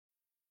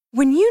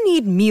When you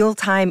need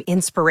mealtime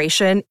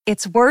inspiration,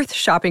 it's worth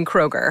shopping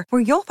Kroger,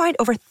 where you'll find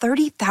over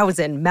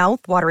 30,000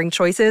 mouth-watering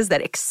choices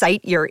that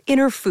excite your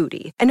inner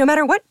foodie. And no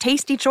matter what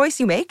tasty choice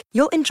you make,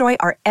 you'll enjoy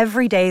our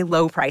everyday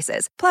low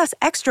prices, plus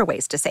extra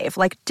ways to save,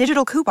 like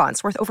digital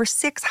coupons worth over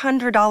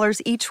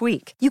 $600 each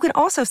week. You can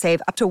also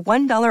save up to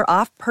 $1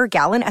 off per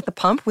gallon at the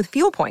pump with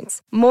fuel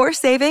points. More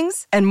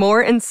savings and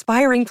more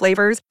inspiring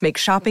flavors make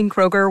shopping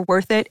Kroger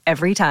worth it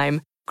every time.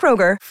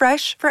 Kroger,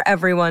 fresh for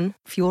everyone.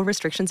 Fuel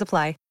restrictions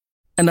apply.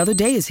 Another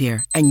day is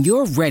here, and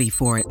you're ready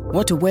for it.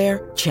 What to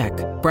wear? Check.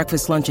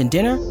 Breakfast, lunch, and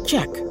dinner?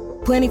 Check.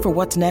 Planning for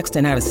what's next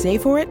and how to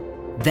save for it?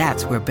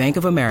 That's where Bank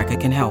of America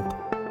can help.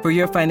 For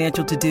your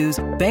financial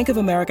to-dos, Bank of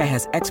America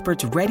has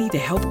experts ready to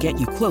help get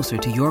you closer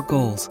to your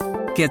goals.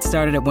 Get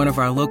started at one of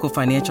our local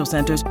financial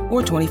centers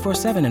or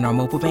 24/7 in our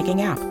mobile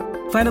banking app.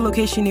 Find a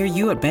location near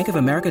you at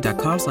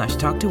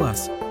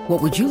bankofamerica.com/talktous.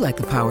 What would you like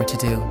the power to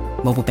do?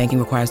 Mobile banking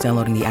requires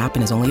downloading the app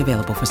and is only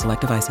available for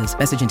select devices.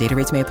 Message and data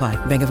rates may apply.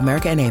 Bank of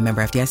America N.A.,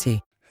 member FDIC.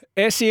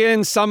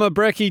 SEN Summer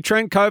Brekkie,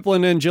 Trent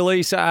Copeland and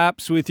Jelisa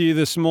apps with you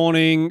this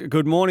morning.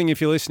 Good morning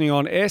if you're listening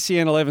on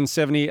SEN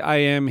 1170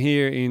 AM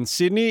here in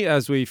Sydney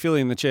as we fill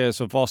in the chairs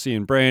for Vossi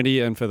and Brandy.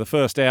 And for the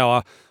first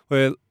hour,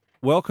 we're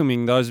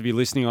welcoming those of you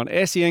listening on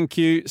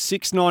SENQ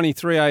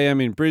 693 AM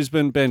in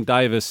Brisbane. Ben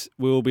Davis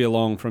will be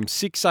along from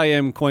 6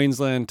 AM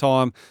Queensland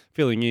time,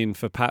 filling in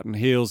for Patton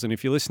Hills. And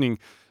if you're listening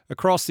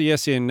across the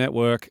SEN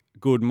network,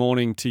 good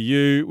morning to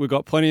you. We've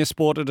got plenty of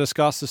sport to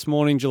discuss this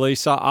morning,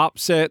 Jelisa.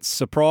 Upsets,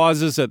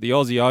 surprises at the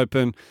Aussie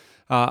Open.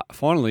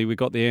 Finally, we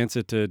got the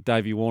answer to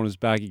Davey Warner's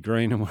baggy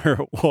green and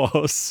where it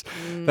was.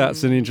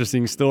 That's an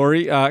interesting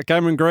story.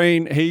 Cameron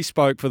Green, he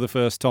spoke for the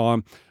first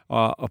time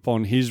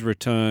upon his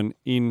return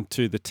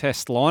into the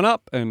test lineup,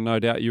 and no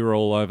doubt you were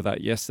all over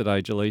that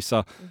yesterday,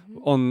 Jelisa.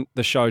 On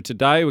the show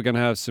today, we're going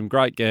to have some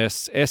great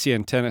guests.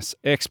 SEN tennis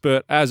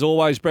expert, as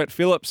always, Brett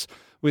Phillips,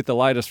 with the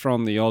latest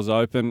from the Oz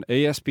Open.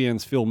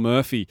 ESPN's Phil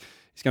Murphy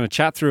is going to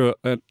chat through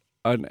an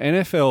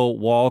NFL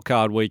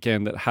wildcard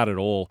weekend that had it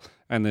all,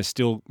 and there's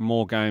still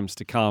more games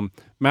to come.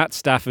 Matt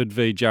Stafford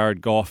v. Jared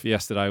Goff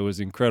yesterday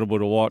was incredible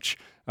to watch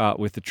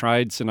with the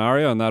trade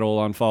scenario and that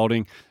all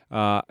unfolding.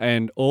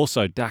 And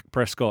also Dak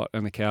Prescott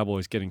and the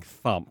Cowboys getting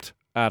thumped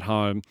at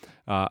home.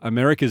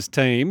 America's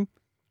team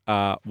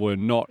were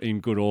not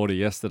in good order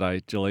yesterday,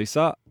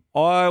 Jelisa.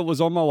 I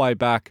was on my way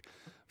back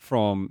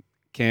from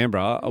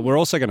Canberra. We're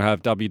also going to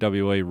have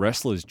WWE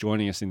wrestlers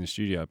joining us in the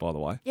studio, by the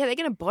way. Yeah, they're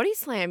going to body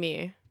slam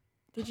you.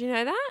 Did you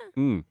know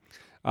that?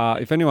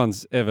 If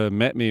anyone's ever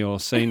met me or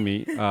seen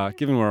me,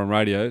 given we're on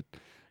radio,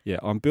 yeah,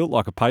 I'm built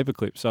like a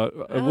paperclip,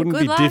 so it wouldn't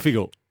be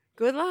difficult.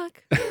 Good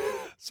luck.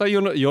 So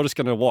you're just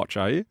going to watch,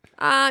 are you?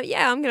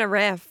 Yeah, I'm going to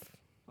ref.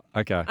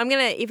 Okay. I'm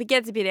going to, if it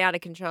gets a bit out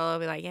of control, I'll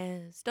be like, yeah,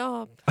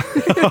 stop.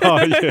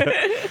 Oh,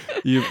 yeah.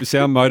 You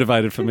sound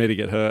motivated for me to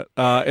get hurt.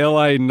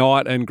 LA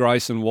Knight and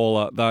Grayson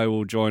Waller, they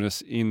will join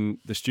us in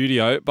the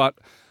studio. But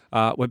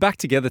we're back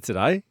together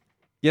today.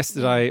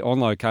 Yesterday on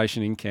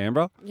location in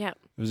Canberra. Yep.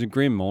 It was a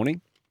grim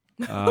morning.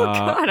 Oh,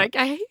 God,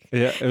 okay.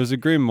 Yeah, it was a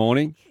grim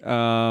morning.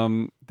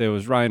 There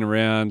was rain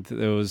around.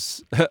 There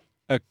was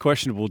a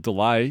questionable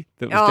delay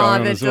that was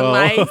going on as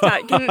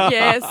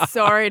well.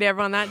 Sorry to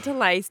everyone. That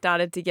delay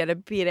started to get a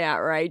bit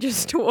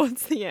outrageous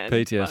towards the end.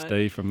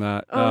 PTSD from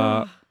that.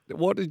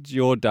 What did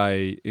your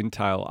day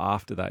entail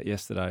after that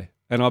yesterday?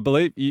 And I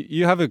believe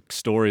you have a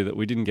story that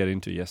we didn't get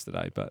into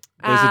yesterday, but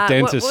there's a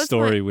dentist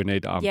story we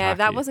need to unpack. Yeah,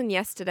 that here. wasn't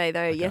yesterday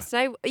though. Okay.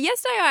 Yesterday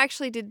I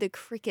actually did the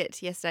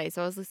cricket yesterday,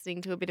 so I was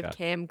listening to a bit of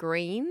Cam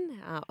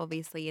Green,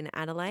 obviously in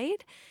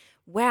Adelaide.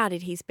 Wow,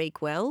 did he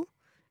speak well?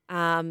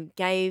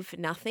 Gave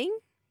nothing,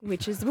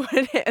 which is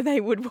what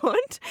they would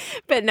want.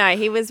 But no,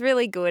 he was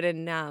really good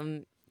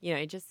and,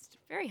 just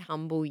very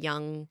humble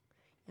young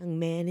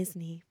man, isn't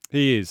he?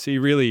 He is. He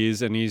really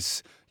is. And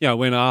he's,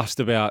 when asked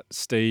about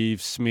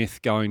Steve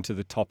Smith going to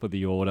the top of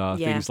the order,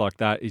 things like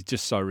that, he's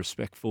just so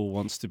respectful,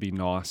 wants to be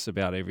nice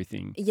about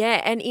everything.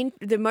 Yeah, and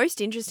the most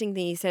interesting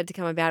thing he said to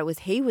come about it was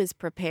he was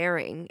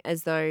preparing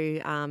as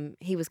though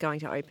he was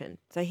going to open.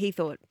 So he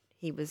thought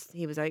he was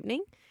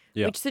opening.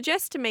 Yep. Which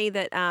suggests to me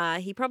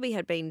that he probably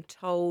had been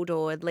told,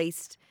 or at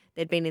least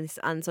there'd been this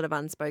sort of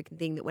unspoken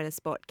thing that when a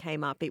spot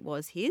came up, it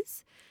was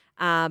his.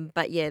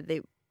 But yeah,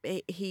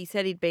 he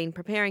said he'd been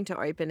preparing to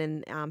open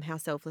and how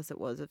selfless it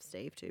was of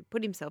Steve to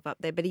put himself up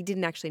there, but he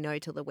didn't actually know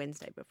till the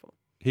Wednesday before.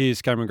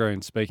 Here's Cameron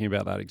Green speaking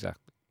about that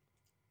exactly.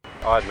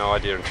 I had no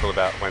idea until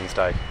about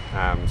Wednesday.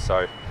 I'm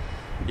so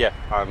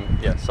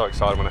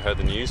excited when I heard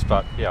the news,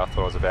 but I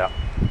thought it was about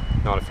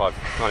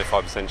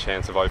 95%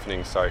 chance of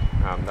opening, so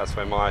that's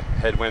where my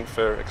head went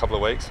for a couple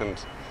of weeks, and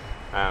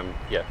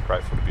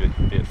grateful to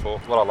be at 4.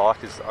 What I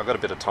like is I've got a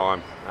bit of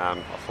time.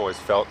 I've always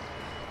felt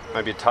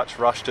maybe a touch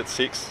rushed at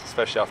 6,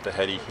 especially after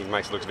Heady. He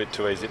makes it look a bit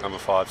too easy at number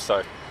 5,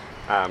 so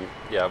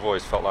I've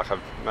always felt like I've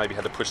maybe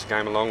had to push the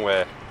game along,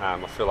 where I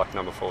feel like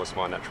number 4 is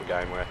my natural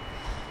game, where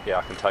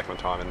I can take my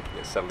time and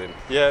get settled in.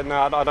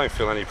 I don't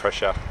feel any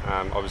pressure.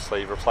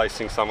 Obviously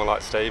replacing someone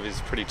like Steve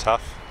is pretty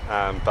tough,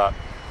 but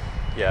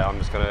I'm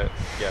just going to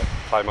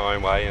play my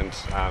own way, and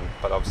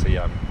but obviously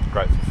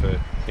grateful for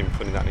him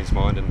putting that in his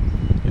mind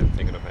and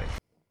thinking of me.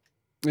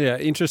 Yeah,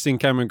 interesting.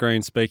 Cameron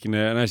Green speaking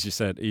there, and as you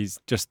said, he's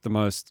just the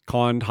most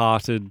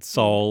kind-hearted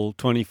soul,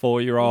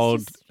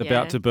 24-year-old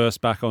about to burst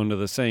back onto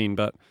the scene.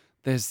 But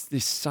there's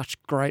this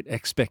such great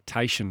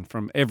expectation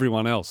from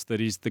everyone else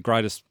that he's the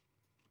greatest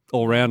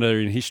all-rounder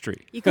in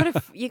history. You got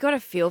to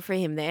feel for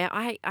him there.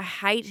 I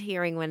hate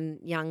hearing when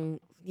young.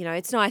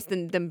 It's nice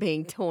them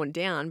being torn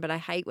down, but I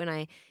hate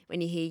when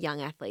you hear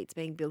young athletes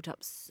being built up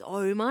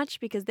so much,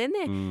 because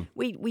then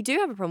we do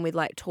have a problem with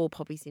like tall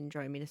poppy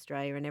syndrome in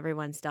Australia, and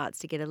everyone starts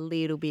to get a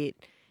little bit,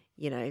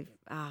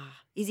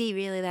 is he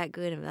really that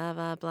good, and blah,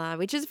 blah, blah,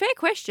 which is a fair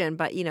question,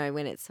 but,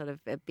 when it's sort of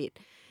a bit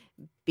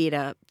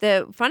bitter.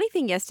 The funny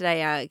thing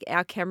yesterday,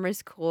 our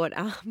cameras caught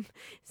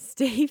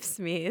Steve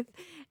Smith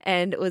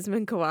and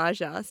Usman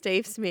Khawaja.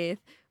 Steve Smith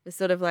was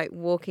sort of like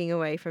walking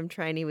away from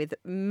training with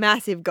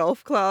massive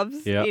golf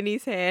clubs in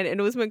his hand,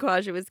 and Usman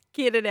Khawaja was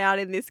kitted out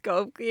in this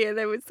golf gear.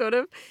 They were sort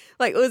of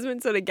like,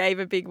 Usman sort of gave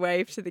a big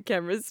wave to the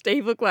cameras.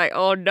 Steve looked like,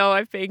 oh no,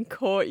 I've been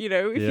caught,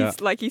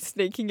 he's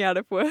sneaking out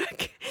of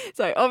work.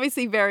 So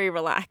obviously very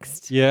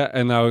relaxed. Yeah,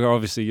 and they were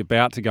obviously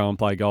about to go and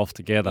play golf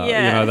together.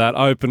 Yeah. That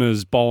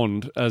opener's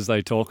bond, as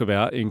they talk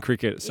about in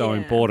cricket, so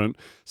important.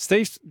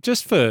 Steve,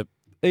 just for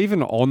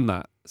even on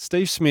that,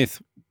 Steve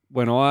Smith,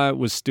 when I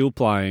was still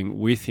playing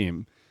with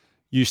him,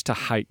 used to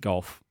hate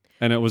golf.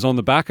 And it was on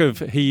the back of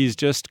he is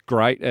just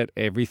great at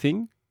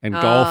everything, and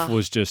golf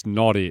was just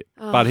not it.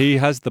 But he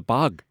has the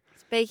bug.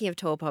 Speaking of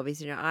tall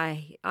poppies,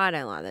 I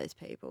don't like those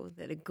people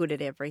that are good at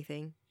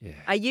everything. Yeah.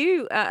 Are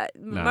you?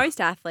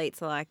 Most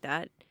athletes are like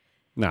that.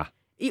 Nah.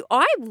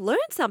 I learned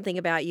something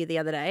about you the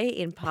other day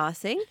in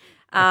passing.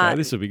 Okay,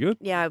 this will be good.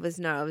 Yeah, I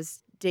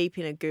was deep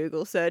in a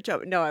Google search.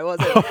 No, I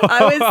wasn't.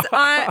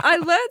 I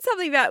learned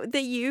something about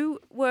that you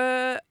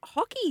were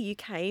hockey. You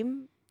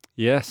came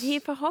here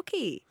for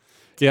hockey.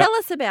 Tell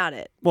us about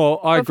it. Well,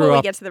 Before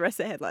we get to the rest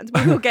of the headlines,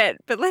 we will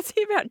but let's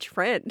hear about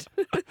Trent.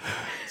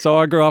 So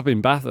I grew up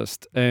in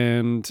Bathurst,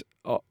 and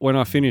when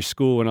I finished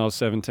school when I was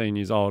 17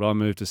 years old, I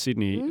moved to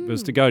Sydney. It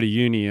was to go to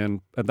uni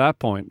and at that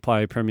point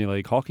play Premier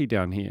League hockey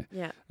down here.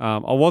 Yeah.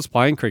 I was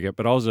playing cricket,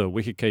 but I was a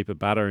wicketkeeper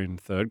batter in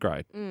third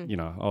grade.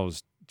 I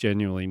was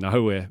genuinely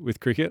nowhere with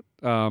cricket.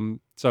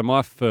 So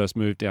my first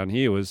move down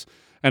here was,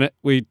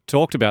 we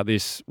talked about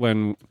this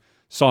when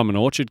Simon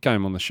Orchard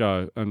came on the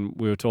show, and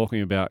we were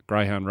talking about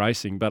greyhound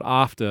racing. But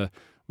after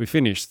we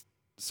finished,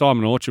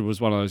 Simon Orchard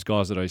was one of those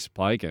guys that I used to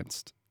play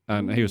against,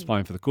 and he was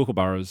playing for the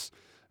Kookaburras,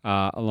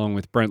 along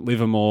with Brent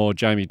Livermore,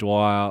 Jamie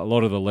Dwyer, a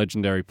lot of the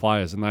legendary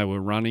players, and they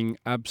were running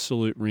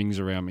absolute rings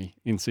around me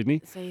in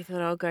Sydney. So you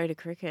thought, I'll go to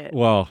cricket.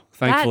 Well,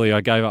 thankfully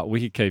I gave up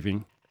wicket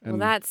keeping. Well,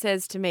 that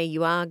says to me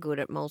you are good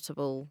at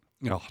multiple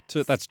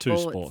that's two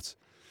sports.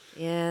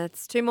 Yeah,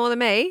 it's two more than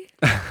me.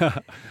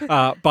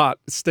 But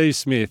Steve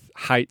Smith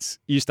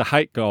used to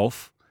hate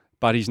golf,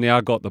 but he's now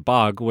got the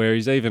bug where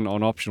he's even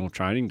on optional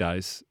training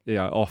days,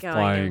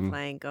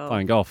 playing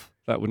golf.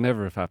 That would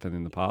never have happened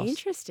in the past.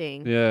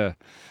 Interesting. Yeah.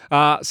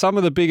 Some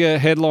of the bigger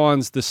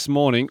headlines this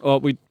morning.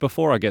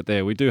 Before I get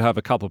there, we do have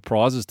a couple of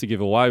prizes to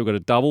give away. We've got a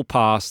double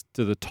pass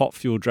to the Top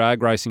Fuel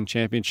Drag Racing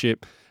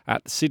Championship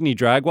at the Sydney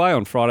Dragway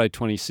on Friday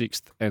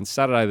 26th and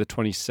Saturday the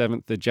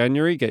 27th of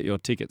January. Get your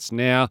tickets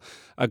now.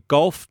 A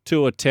golf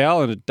tour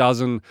towel and a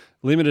dozen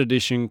limited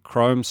edition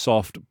Chrome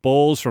Soft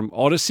balls from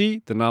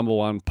Odyssey, the number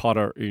one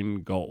putter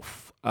in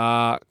golf.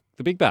 The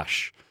Big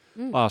Bash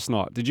last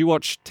night. Did you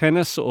watch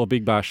tennis or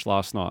Big Bash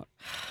last night?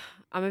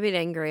 I'm a bit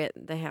angry at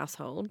the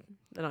household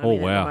that I'm in at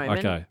the moment.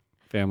 Okay.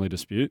 Family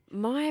dispute.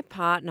 My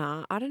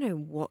partner, I don't know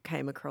what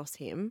came across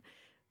him,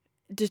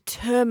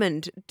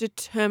 determined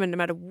no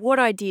matter what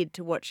I did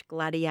to watch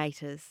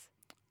Gladiators.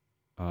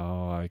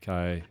 Oh,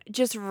 okay.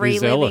 Just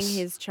reliving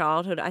his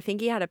childhood. I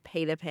think he had a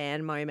Peter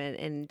Pan moment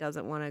and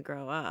doesn't want to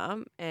grow up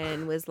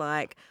and was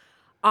like,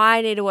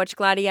 I need to watch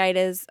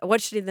Gladiators. I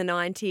watched it in the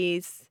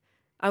 90s.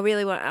 I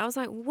was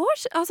like,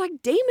 what? I was like,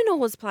 Demonor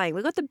was playing.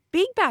 We got the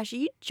Big Bash. Are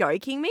you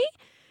joking me?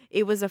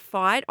 It was a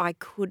fight. I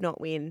could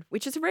not win,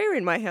 which is rare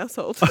in my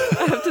household,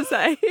 I have to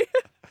say.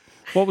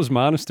 What was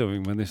Marnus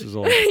doing when this was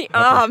all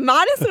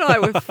Marnus and I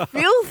were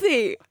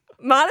filthy.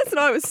 Marnus and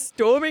I were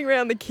storming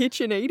around the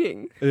kitchen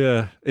eating.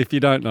 Yeah. If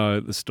you don't know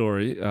the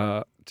story,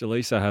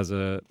 Jelisa has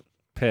a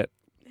pet.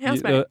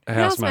 Housemate.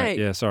 Housemate.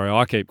 Yeah, sorry.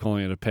 I keep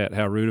calling it a pet.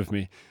 How rude of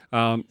me.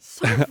 So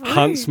rude.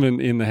 Huntsman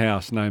in the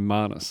house named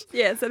Marnus.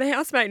 Yeah, so the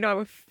housemate and I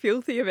were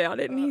filthy about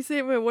it. And he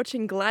said we were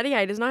watching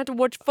Gladiators and I had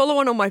to follow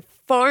on my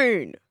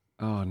phone.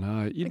 Oh,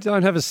 no. You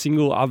don't have a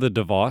single other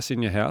device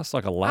in your house,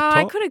 like a laptop?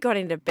 I could have got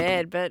into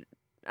bed, but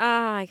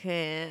I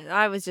can't.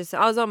 I was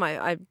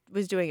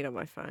doing it on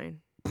my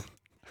phone.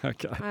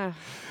 Okay.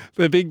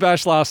 The Big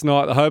Bash last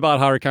night, the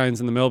Hobart Hurricanes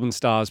and the Melbourne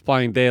Stars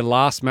playing their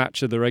last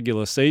match of the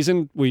regular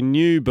season. We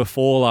knew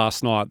before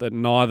last night that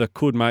neither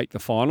could make the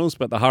finals,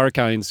 but the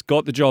Hurricanes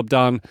got the job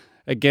done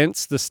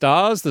against the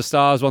Stars. The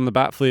Stars won the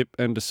bat flip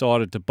and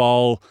decided to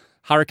bowl.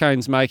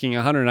 Hurricanes making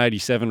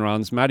 187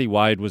 runs. Matty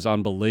Wade was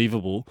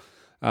unbelievable.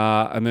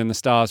 and then the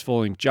Stars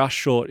falling just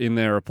short in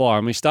their reply.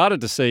 And we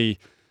started to see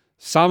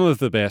some of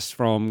the best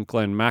from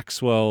Glenn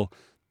Maxwell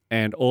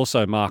and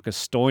also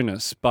Marcus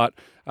Stoinis. But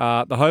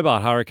the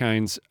Hobart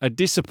Hurricanes, a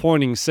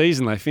disappointing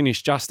season. They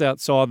finished just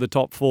outside the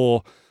top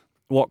 4,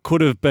 what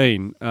could have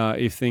been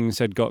if things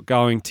had got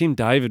going. Tim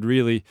David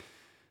really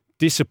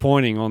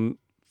disappointing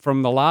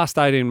from the last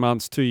 18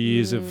 months, 2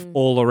 years of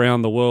all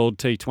around the world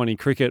T20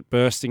 cricket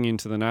bursting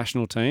into the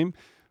national team.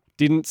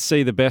 Didn't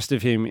see the best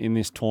of him in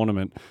this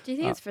tournament. Do you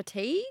think it's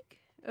fatigue?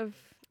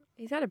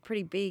 He's had a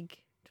pretty big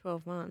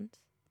 12 months.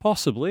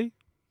 Possibly.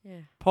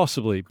 Yeah.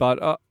 Possibly.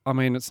 But, I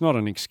mean, it's not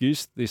an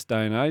excuse this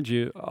day and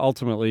age.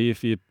 Ultimately,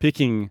 if you're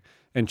picking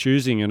and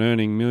choosing and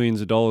earning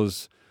millions of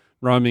dollars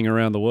roaming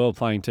around the world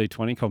playing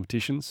T20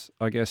 competitions,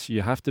 I guess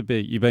you have to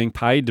be. You're being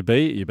paid to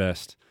be at your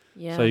best.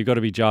 Yeah. So you've got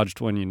to be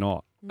judged when you're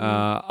not.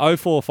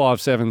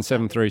 0457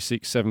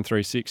 736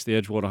 736,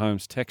 the Edgewater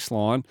Homes text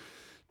line.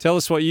 Tell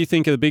us what you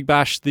think of the Big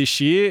Bash this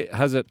year.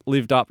 Has it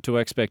lived up to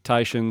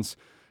expectations?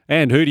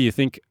 And who do you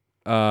think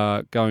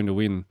are going to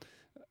win?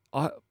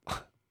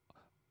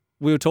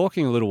 We were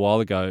talking a little while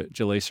ago,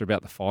 Jelisa,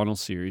 about the final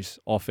series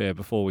off air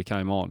before we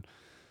came on.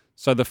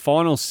 So the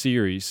final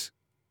series,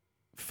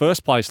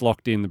 first place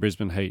locked in the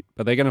Brisbane Heat,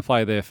 but they're going to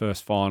play their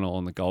first final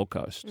on the Gold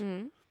Coast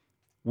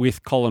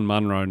with Colin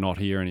Munro not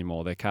here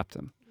anymore, their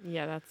captain.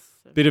 Yeah, that's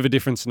Bit of a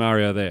different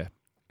scenario there.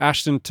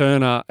 Ashton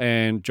Turner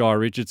and Jai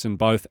Richardson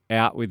both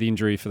out with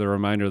injury for the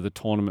remainder of the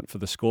tournament for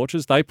the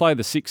Scorchers. They play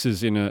the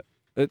Sixers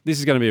this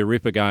is going to be a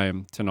ripper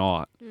game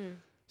tonight.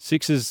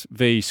 Sixers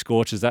v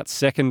Scorchers, that's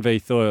second v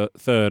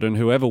third, and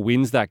whoever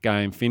wins that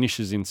game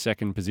finishes in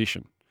second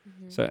position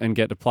and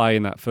get to play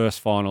in that first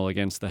final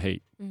against the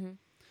Heat.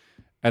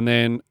 And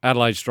then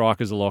Adelaide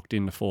Strikers are locked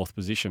into fourth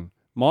position.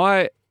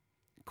 My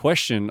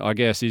question, I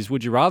guess, is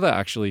would you rather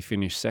actually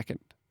finish second?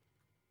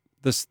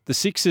 The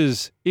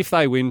Sixers, if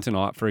they win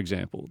tonight, for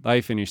example,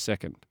 they finish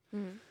second.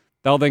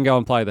 They'll then go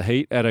and play the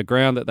Heat at a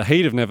ground that the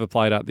Heat have never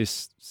played at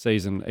this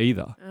season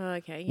either.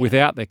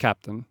 Without their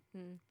captain,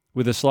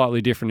 with a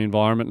slightly different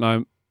environment.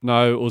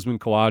 No Usman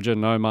Khawaja,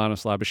 no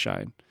Marnus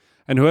Labuschagne.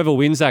 And whoever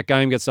wins that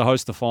game gets to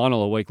host the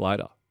final a week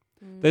later.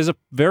 There's a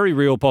very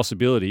real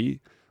possibility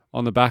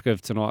on the back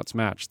of tonight's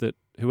match that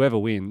whoever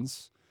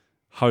wins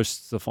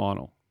hosts the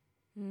final.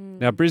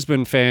 Now,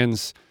 Brisbane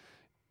fans,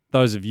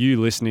 those of you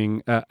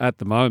listening at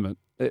the moment,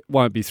 it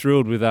won't be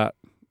thrilled with that,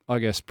 I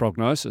guess,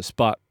 prognosis,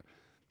 but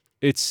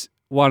it's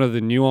one of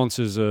the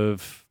nuances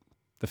of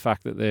the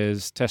fact that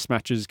there's test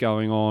matches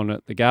going on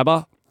at the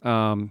Gabba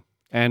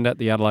and at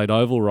the Adelaide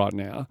Oval right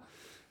now,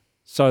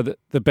 so that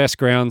the best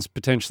grounds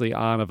potentially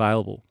aren't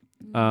available.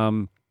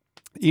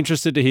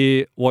 Interested to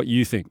hear what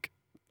you think.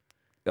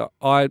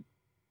 Do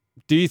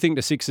you think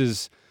the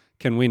Sixers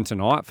can win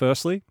tonight,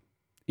 firstly,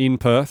 in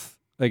Perth,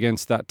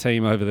 against that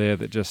team over there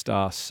that just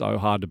are so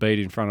hard to beat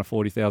in front of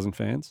 40,000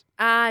 fans?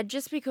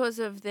 Just because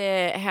of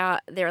how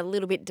they're a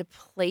little bit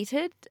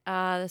depleted,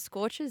 the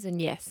Scorchers,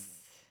 and yes.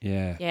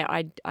 Yeah,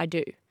 I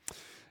do.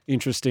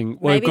 Interesting.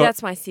 Maybe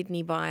that's my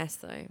Sydney bias,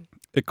 though.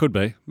 It could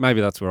be.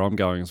 Maybe that's where I'm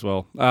going as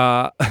well.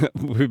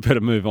 We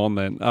better move on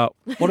then.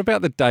 What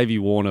about the Davey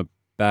Warner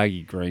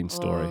baggy green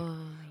story? Yeah.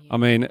 I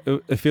mean,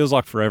 it feels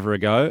like forever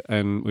ago,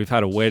 and we've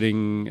had a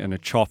wedding and a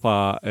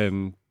chopper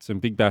and some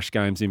Big Bash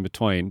games in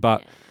between,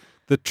 but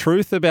the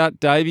truth about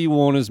Davey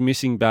Warner's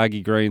missing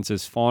baggy greens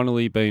has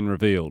finally been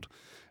revealed,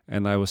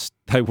 and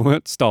they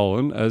weren't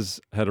stolen as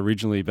had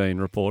originally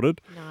been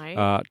reported.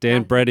 No.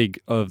 Dan Brettig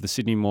of the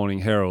Sydney Morning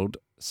Herald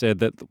said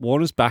that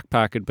Warner's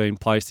backpack had been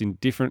placed in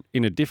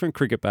a different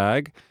cricket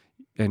bag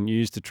and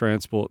used to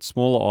transport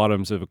smaller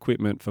items of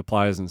equipment for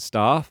players and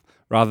staff,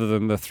 rather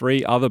than the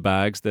 3 other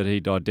bags that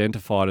he'd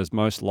identified as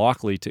most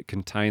likely to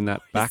contain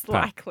that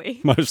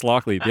backpack. Most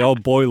likely. The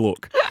old boy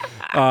look,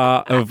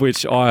 of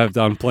which I have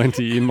done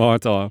plenty in my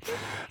time.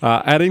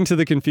 Adding to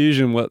the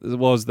confusion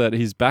was that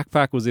his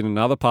backpack was in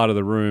another part of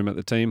the room at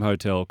the team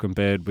hotel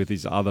compared with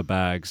his other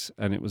bags,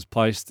 and it was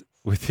placed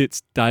with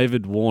its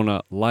David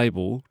Warner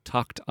label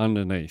tucked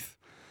underneath.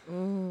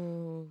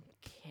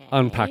 Okay.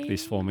 Unpack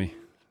this for me.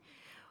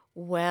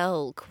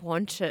 Well,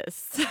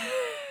 Qantas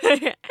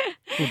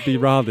Would be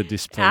rather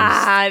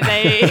displeased.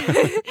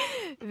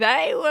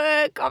 They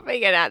were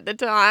copying it at the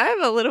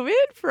time a little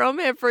bit from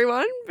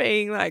everyone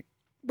being like,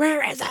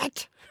 where is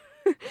it?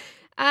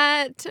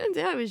 Turns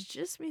out it was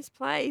just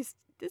misplaced.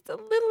 It's a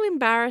little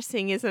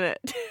embarrassing, isn't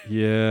it?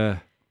 Yeah.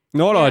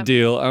 Not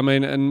ideal. I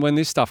mean, and when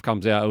this stuff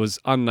comes out, it was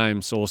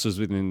unnamed sources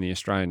within the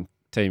Australian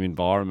team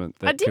environment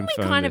that didn't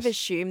we kind of this.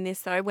 assume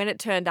this, though, when it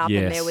turned up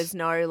Yes. and there was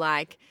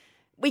no,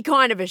 we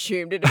kind of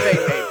assumed it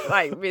had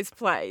been,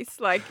 misplaced.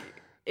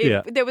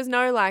 There was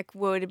no,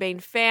 would have been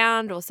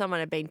found or someone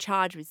had been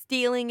charged with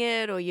stealing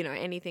it or,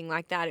 anything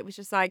like that. It was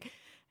just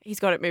he's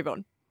got it, move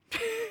on.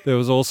 There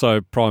was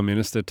also Prime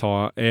Minister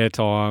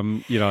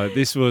airtime.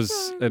 This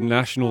was a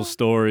national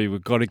story.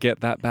 We've got to get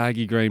that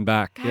baggy green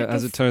back. Yeah,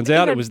 as it turns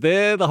out, it was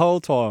there the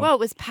whole time. Well, it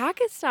was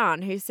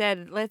Pakistan who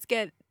said, let's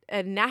get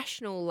a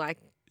national,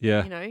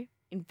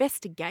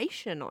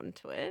 investigation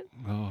onto it.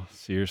 Oh,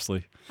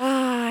 seriously.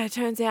 it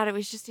turns out it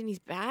was just in his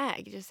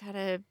bag. He just had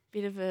a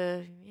bit of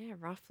a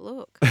rough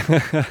look.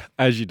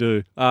 As you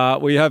do.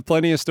 We have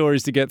plenty of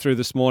stories to get through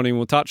this morning.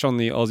 We'll touch on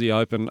the Aussie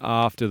Open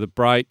after the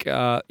break.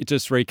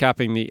 Just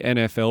recapping the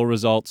NFL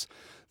results.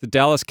 The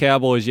Dallas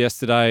Cowboys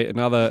yesterday,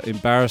 another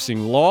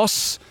embarrassing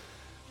loss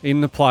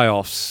in the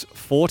playoffs.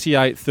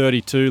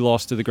 48-32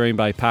 loss to the Green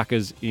Bay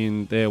Packers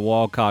in their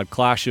wildcard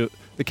clash.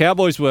 The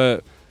Cowboys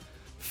were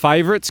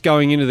favourites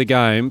going into the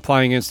game,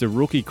 playing against a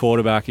rookie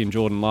quarterback in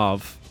Jordan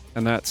Love.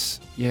 And that's,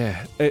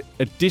 a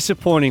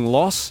disappointing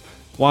loss,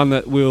 one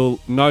that will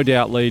no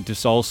doubt lead to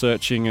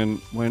soul-searching. And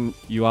when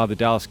you are the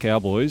Dallas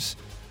Cowboys,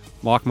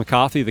 Mike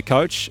McCarthy, the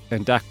coach,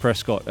 and Dak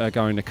Prescott are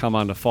going to come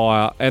under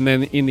fire. And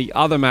then in the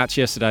other match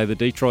yesterday, the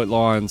Detroit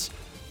Lions,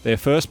 their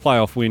first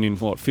playoff win in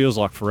what feels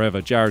like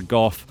forever. Jared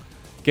Goff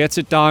gets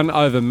it done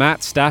over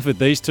Matt Stafford.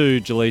 These two,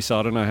 Jelisa,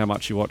 I don't know how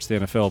much you watch the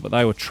NFL, but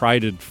they were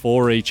traded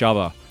for each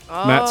other.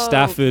 Matt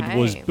Stafford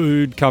was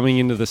booed coming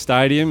into the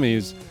stadium.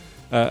 He's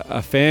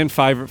a fan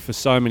favourite for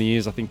so many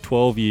years, I think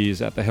 12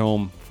 years at the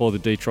helm for the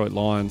Detroit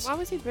Lions. Why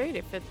was he booed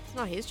if it's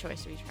not his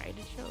choice to be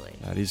traded, surely?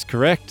 That is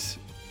correct.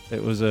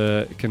 It was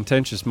a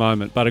contentious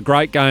moment, but a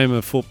great game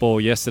of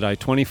football yesterday,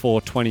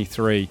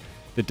 24-23.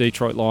 The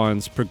Detroit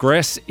Lions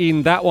progress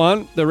in that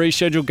one. The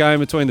rescheduled game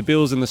between the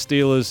Bills and the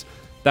Steelers,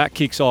 that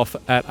kicks off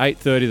at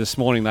 8:30 this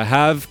morning. They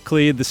have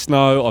cleared the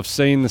snow. I've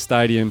seen the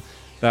stadium.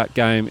 That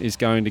game is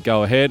going to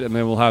go ahead, and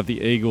then we'll have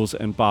the Eagles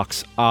and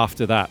Bucks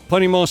after that.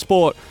 Plenty more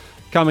sport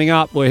coming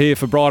up. We're here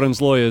for Bryden's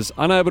Lawyers.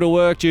 Unable to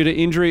work due to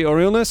injury or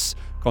illness?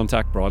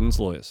 Contact Bryden's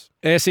Lawyers.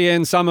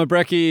 SEN Summer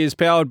Brekkie is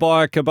powered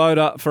by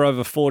Kubota. For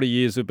over 40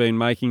 years, we've been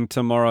making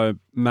tomorrow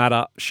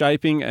matter,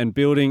 shaping and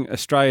building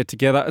Australia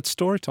together. It's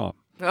story time.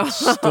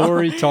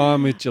 Story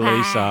time with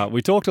Jelisa.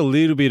 We talked a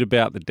little bit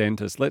about the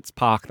dentist. Let's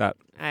park that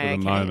for the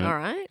moment. All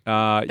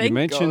right. You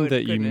mentioned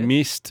that you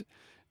missed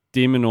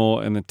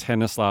Dimonor and the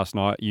tennis last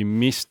night. You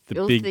missed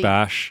the Big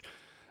Bash.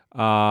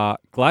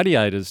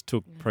 Gladiators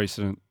took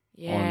precedent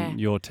on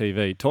your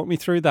TV. Talk me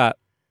through that.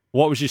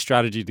 What was your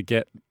strategy to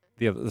get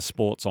the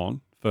sports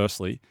on,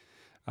 firstly?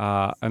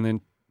 And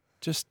then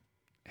just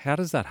how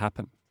does that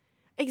happen?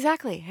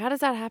 Exactly. How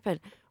does that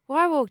happen? Well,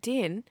 I walked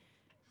in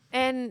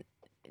and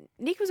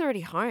Nick was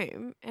already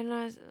home, and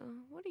I was,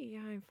 what are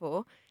you home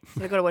for? He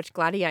said, I've got to watch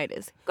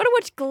Gladiators. Got to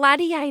watch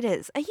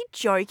Gladiators. Are you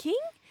joking?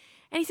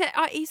 And he said,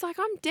 he's like,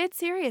 I'm dead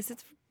serious.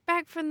 It's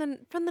back from the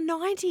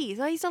 90s.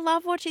 I used to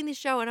love watching this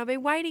show, and I've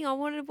been waiting. I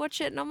wanted to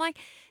watch it, and I'm like,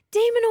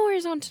 Demonor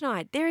is on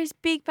tonight. There is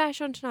Big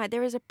Bash on tonight.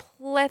 There is a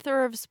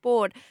plethora of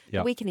sport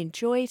that we can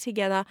enjoy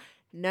together.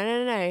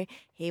 No.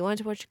 He wanted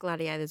to watch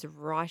Gladiators,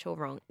 right or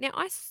wrong. Now,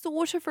 I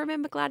sort of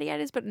remember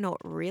Gladiators, but not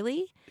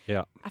really.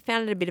 Yeah. I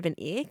found it a bit of an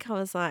ick. I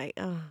was like,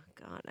 oh,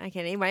 God.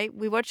 Okay, anyway,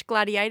 we watched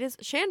Gladiators.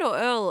 Shandor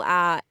Earl,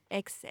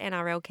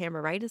 ex-NRL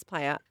Canberra Raiders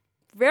player,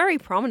 very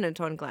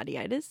prominent on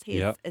Gladiators. He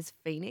is as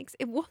Phoenix.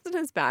 It wasn't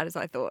as bad as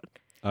I thought.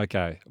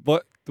 Okay.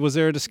 But was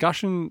there a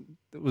discussion?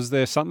 Was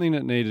there something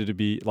that needed to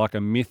be, like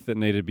a myth that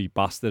needed to be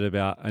busted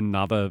about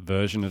another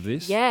version of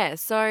this? Yeah.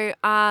 So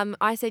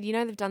I said,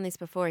 they've done this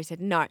before. He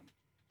said, no.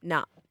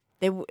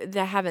 They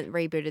haven't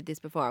rebooted this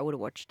before. I would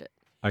have watched it.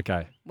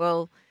 Okay.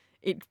 Well,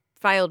 it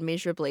failed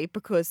miserably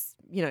because,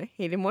 he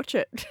didn't watch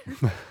it.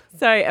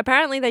 So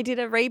apparently they did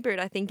a reboot,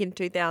 I think, in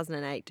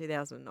 2008,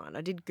 2009.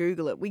 I did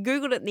Google it. We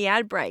Googled it in the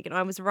ad break and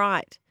I was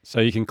right. So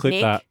you can clip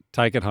Nick. that,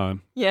 take it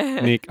home. Yeah.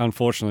 Nick,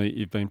 unfortunately,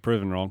 you've been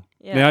proven wrong.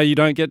 Yeah. Now you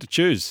don't get to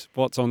choose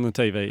what's on the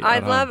TV.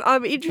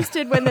 I'm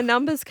interested when the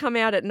numbers come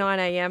out at 9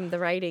 a.m, the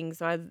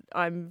ratings.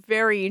 I'm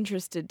very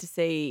interested to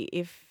see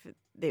if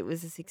it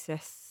was a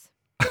success.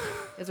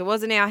 Because it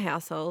was in our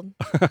household.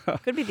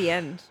 Could be the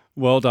end.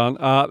 Well done.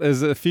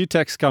 There's a few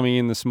texts coming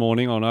in this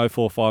morning on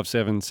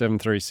 0457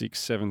 736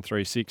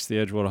 736, the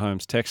Edgewater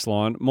Homes text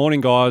line.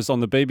 Morning, guys. On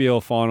the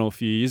BBL final a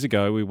few years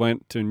ago, we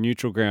went to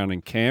neutral ground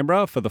in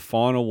Canberra for the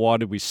final. Why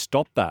did we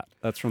stop that?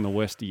 That's from the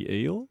Westie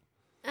Eel.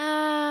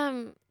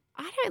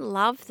 I don't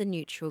love the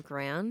neutral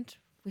ground.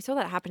 We saw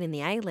that happen in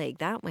the A-League.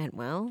 That went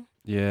well.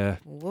 Yeah.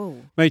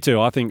 Whoa. Me too.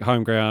 I think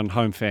home ground,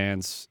 home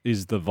fans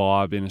is the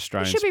vibe in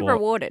Australian It should sport. be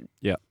rewarded.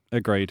 Yeah,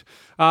 agreed.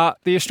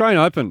 The Australian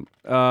Open,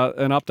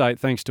 an update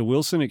thanks to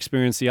Wilson.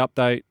 Experience the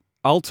update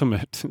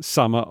ultimate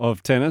summer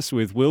of tennis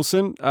with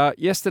Wilson.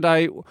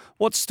 Yesterday,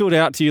 what stood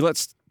out to you?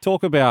 Let's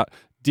talk about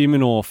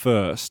Dimonor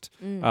first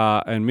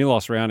and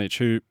Milos Raonic,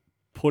 who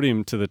put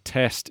him to the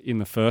test in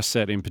the first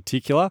set in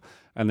particular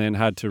and then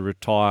had to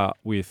retire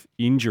with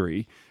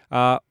injury.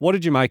 What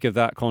did you make of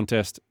that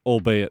contest,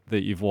 albeit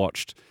that you've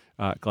watched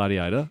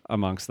Gladiator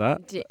amongst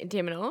that?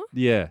 Dimonor?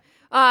 Yeah.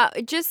 I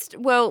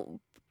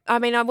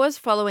was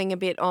following a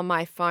bit on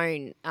my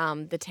phone,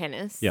 the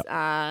tennis.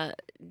 Yep.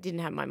 Didn't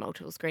have my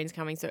multiple screens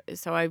coming,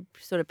 so I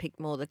sort of picked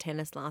more the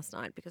tennis last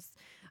night because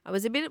I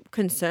was a bit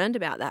concerned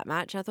about that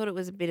match. I thought it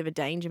was a bit of a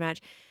danger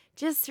match.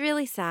 Just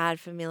really sad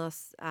for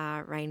Milos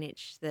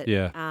Raonic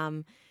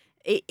that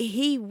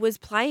he was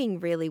playing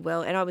really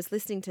well, and I was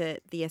listening to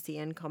the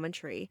SEN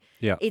commentary.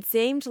 Yeah. It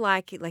seemed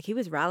like he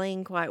was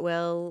rallying quite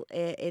well,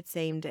 it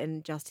seemed,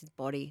 and just his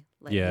body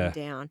let him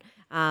down.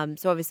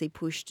 So obviously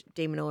pushed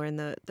de Minaur in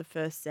the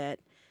first set,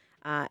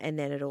 and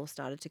then it all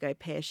started to go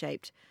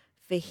pear-shaped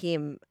for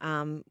him,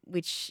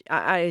 which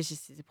it was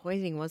just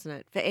disappointing, wasn't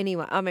it? For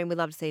anyone. I mean, we'd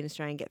love to see an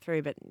Australian get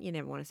through, but you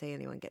never want to see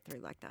anyone get through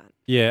like that.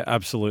 Yeah,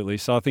 absolutely.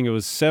 So I think it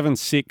was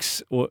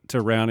 7-6 to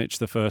Raonic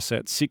the first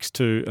set,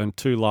 6-2 and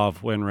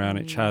 2-love when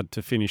Raonic had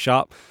to finish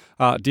up.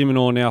 De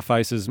Minaur now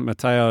faces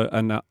Matteo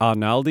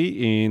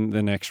Arnaldi in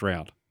the next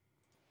round.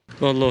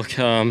 Well, look,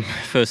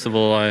 first of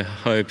all, I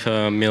hope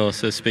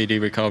Milos a speedy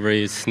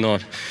recovery. It's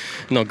not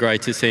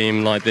great to see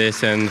him like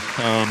this, and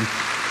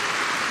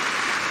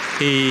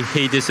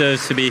he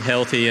deserves to be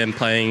healthy and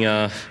playing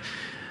the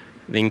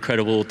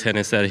incredible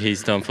tennis that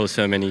he's done for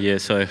so many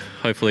years. So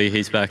hopefully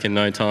he's back in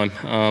no time.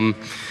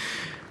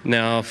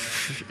 Now,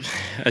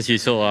 as you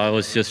saw, I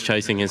was just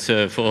chasing his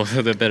serve for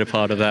the better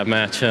part of that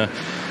match.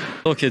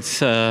 Look,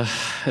 it's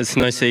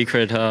no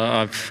secret.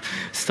 I've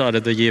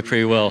started the year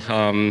pretty well.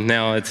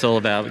 Now it's all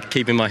about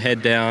keeping my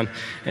head down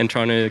and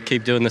trying to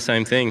keep doing the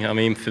same thing. I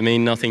mean, for me,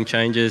 nothing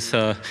changes.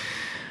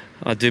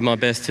 I do my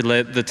best to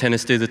let the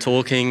tennis do the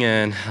talking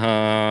and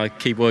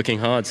keep working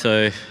hard.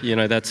 So,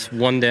 that's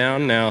one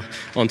down. Now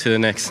on to the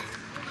next.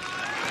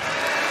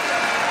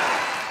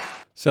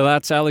 So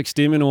that's Alex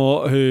de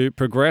Minaur, who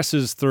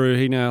progresses through.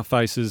 He now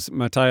faces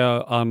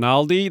Matteo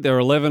Arnaldi. There are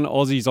 11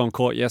 Aussies on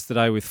court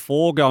yesterday, with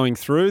 4 going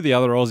through. The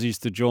other Aussies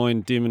to join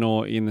de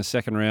Minaur in the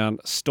second round: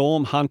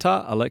 Storm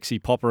Hunter,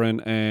 Alexi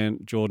Popyrin and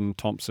Jordan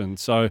Thompson.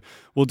 So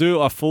we'll do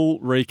a full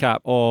recap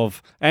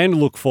of and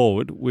look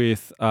forward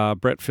with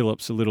Brett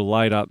Phillips a little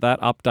later.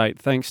 That update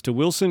thanks to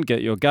Wilson.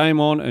 Get your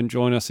game on and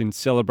join us in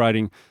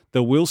celebrating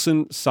the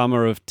Wilson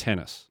Summer of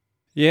Tennis.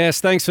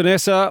 Yes, thanks,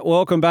 Vanessa.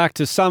 Welcome back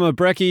to Summer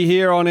Brekkie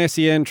here on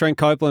SEN. Trent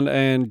Copeland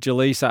and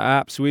Jelisa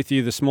Apps with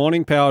you this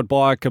morning, powered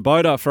by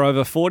Kubota. For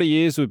over 40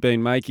 years, we've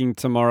been making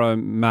tomorrow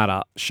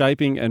matter,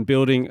 shaping and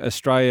building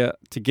Australia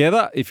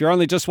together. If you're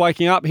only just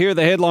waking up, here are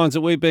the headlines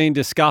that we've been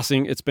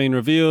discussing. It's been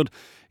revealed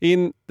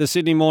in the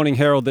Sydney Morning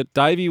Herald that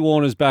Davey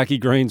Warner's Backy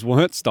Greens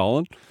weren't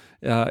stolen.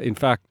 In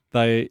fact,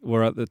 they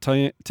were at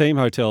the team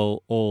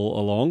hotel all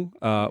along.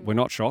 We're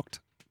not shocked,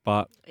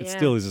 but it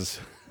still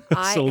is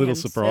It's a little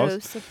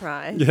surprise. So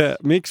surprised. Yeah,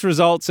 mixed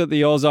results at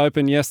the Oz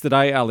Open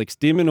yesterday. Alex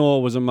de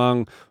Minaur was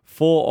among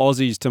 4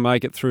 Aussies to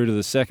make it through to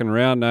the second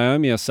round.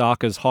 Naomi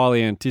Osaka's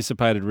highly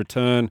anticipated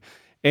return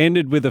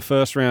ended with a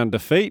first-round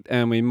defeat,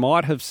 and we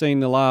might have seen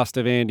the last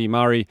of Andy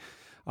Murray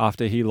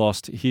after he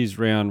lost his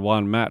round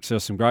 1 match.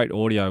 There's some great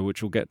audio,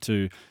 which we'll get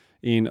to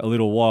in a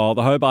little while.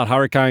 The Hobart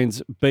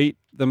Hurricanes beat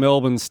the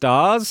Melbourne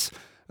Stars.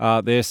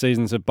 Their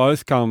seasons have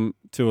both come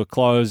to a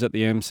close at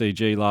the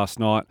MCG last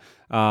night,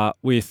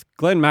 with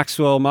Glenn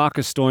Maxwell,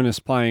 Marcus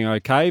Stoinis playing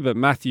okay, but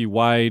Matthew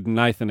Wade and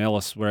Nathan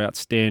Ellis were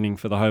outstanding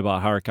for the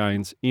Hobart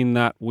Hurricanes in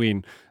that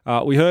win.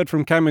 We heard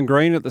from Cameron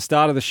Green at the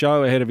start of the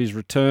show ahead of his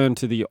return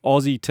to the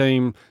Aussie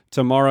team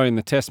tomorrow in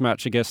the Test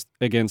match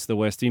against the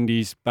West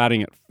Indies,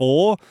 batting at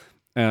 4.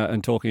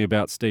 And talking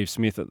about Steve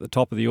Smith at the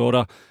top of the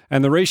order.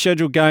 And the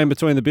rescheduled game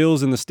between the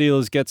Bills and the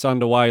Steelers gets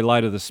underway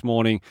later this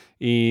morning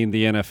in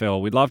the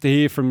NFL. We'd love to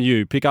hear from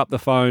you. Pick up the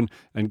phone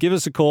and give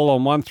us a call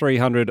on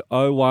 1300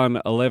 01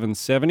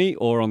 1170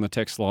 or on the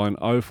text line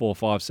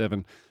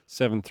 0457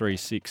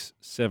 736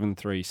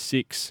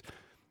 736.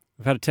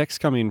 We've had a text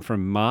come in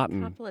from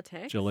Martin. Couple of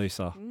texts.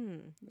 Jelisa.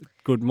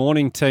 Good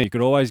morning, team. You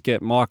could always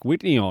get Mike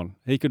Whitney on.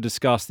 He could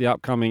discuss the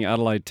upcoming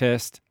Adelaide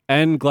Test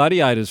and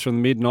Gladiators from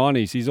the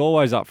mid-90s. He's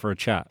always up for a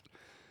chat.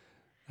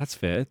 That's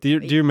fair. Do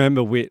you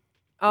remember Whit?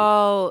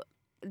 Oh,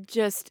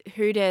 just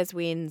Who Dares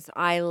Wins.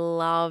 I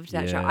loved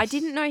that show. I Yes.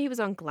 didn't know he was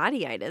on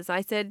Gladiators.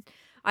 I said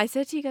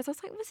to you guys, I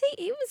was like,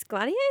 he was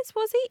Gladiators,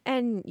 was he?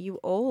 And you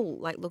all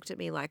looked at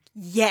me like,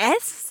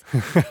 yes.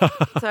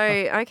 So,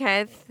 okay,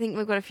 I think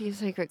we've got a few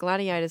secret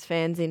Gladiators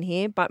fans in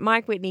here. But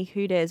Mike Whitney,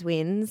 Who Dares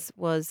Wins,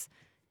 was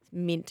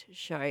mint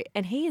show.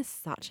 And he is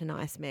such a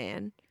nice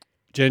man.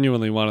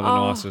 Genuinely one of the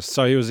nicest.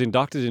 So he was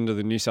inducted into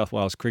the New South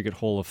Wales Cricket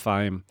Hall of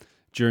Fame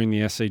during the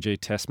SCG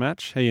Test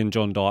match. He and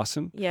John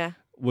Dyson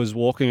was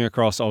walking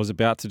across. I was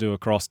about to do a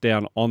cross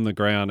down on the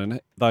ground, and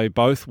they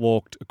both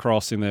walked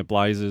across in their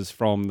blazers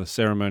from the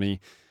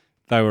ceremony.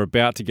 They were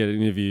about to get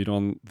interviewed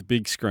on the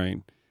big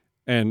screen,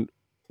 and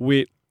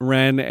Whit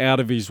ran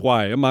out of his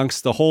way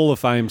amongst the Hall of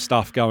Fame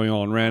stuff going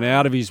on, ran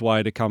out of his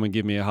way to come and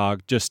give me a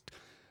hug. Just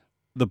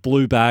the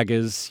blue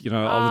baggers,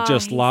 I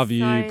just love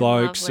you so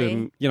blokes.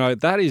 lovely.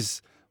 And, that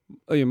is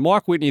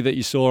Mike Whitney that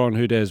you saw on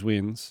Who Dares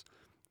Wins,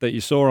 that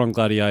you saw on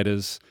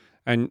Gladiators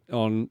and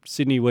on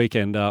Sydney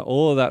Weekender,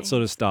 all of that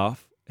sort of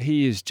stuff.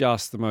 He is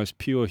just the most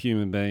pure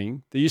human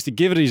being. They used to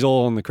give it his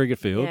all on the cricket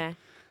field,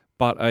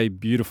 but a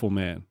beautiful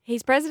man.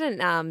 He's president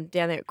down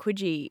there at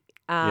Coogee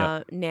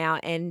now,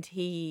 and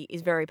he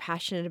is very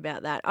passionate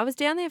about that. I was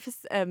down there for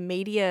a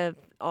media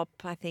op,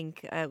 I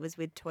think it was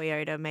with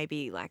Toyota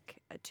maybe like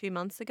 2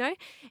 months ago,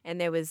 and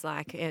there was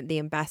like the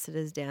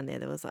ambassadors down there.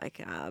 There was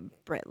like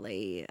Brett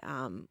Lee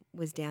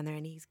was down there,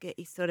 and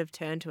he sort of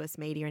turned to us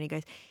media and he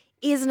goes,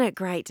 "Isn't it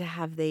great to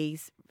have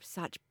these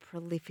such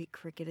prolific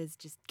cricketers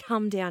just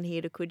come down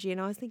here to Coogee?"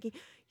 And I was thinking,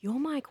 you're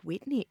Mike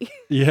Whitney.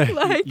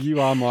 Yeah, you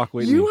are Mike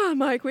Whitney. You are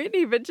Mike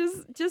Whitney, but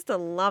just a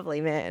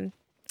lovely man.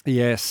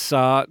 Yes.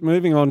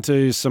 Moving on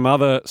to some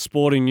other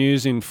sporting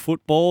news in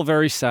football.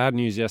 Very sad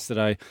news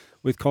yesterday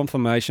with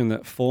confirmation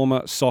that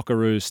former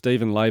Socceroo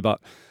Stephen Laybutt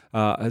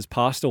has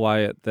passed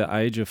away at the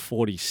age of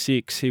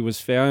 46. He was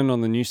found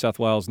on the New South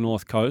Wales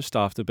North Coast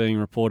after being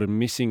reported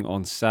missing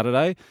on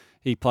Saturday.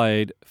 He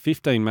played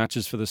 15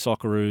 matches for the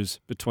Socceroos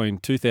between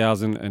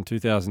 2000 and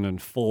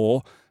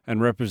 2004 and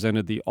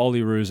represented the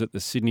Olyroos at the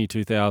Sydney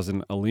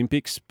 2000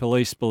 Olympics.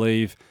 Police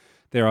believe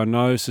there are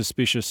no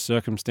suspicious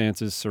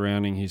circumstances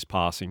surrounding his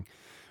passing.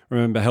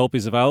 Remember, help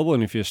is available,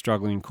 and if you're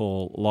struggling,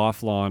 call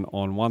Lifeline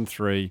on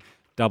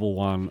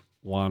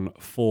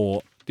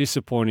 131114.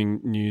 Disappointing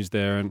news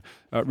there, and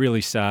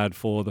really sad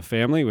for the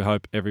family. We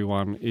hope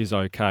everyone is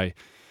okay.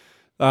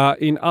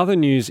 In other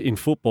news in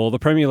football, the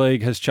Premier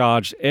League has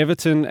charged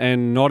Everton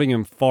and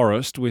Nottingham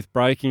Forest with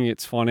breaking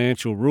its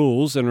financial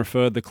rules and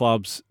referred the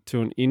clubs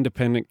to an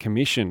independent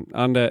commission.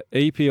 Under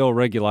EPL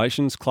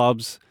regulations,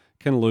 clubs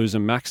can lose a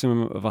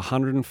maximum of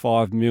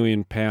 £105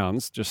 million.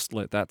 Just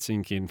let that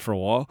sink in for a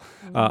while.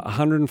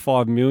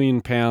 £105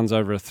 million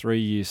over a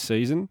 3-year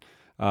season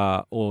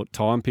or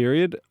time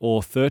period,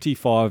 or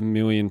 £35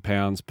 million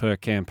per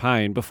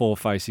campaign before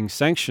facing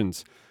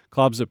sanctions.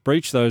 Clubs that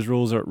breach those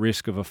rules are at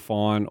risk of a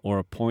fine or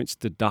a points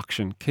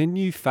deduction. Can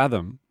you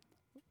fathom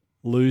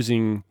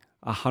losing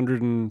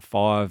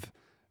 £105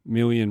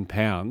 million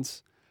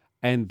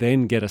and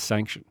then get a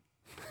sanction?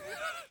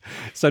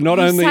 So not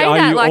you only say are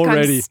that you like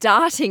already I'm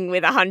starting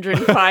with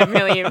 £105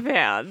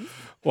 million.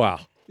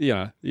 Well,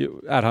 you're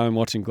at home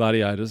watching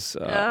Gladiators.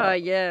 Oh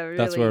yeah, really.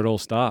 That's where it all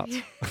starts.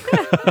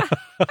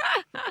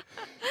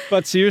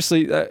 But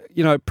seriously,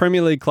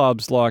 Premier League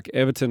clubs like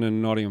Everton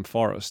and Nottingham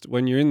Forest,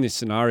 when you're in this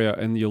scenario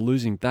and you're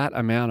losing that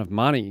amount of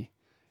money,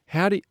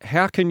 how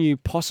can you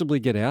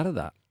possibly get out of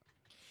that?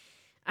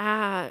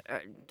 I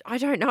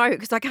don't know,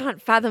 because I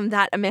can't fathom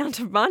that amount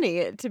of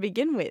money to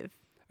begin with.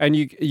 And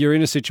you're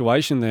in a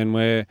situation then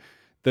where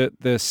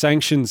the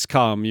sanctions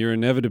come, your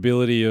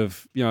inevitability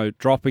of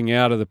dropping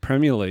out of the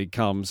Premier League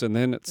comes, and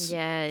then it's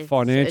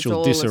financial it's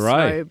all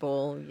disarray. A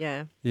snowball,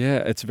 yeah. Yeah,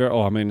 it's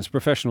it's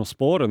professional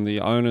sport, and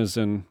the owners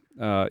and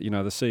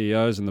the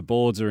CEOs and the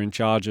boards are in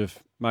charge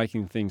of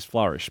making things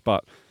flourish.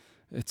 But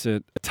it's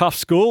a tough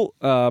school.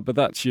 But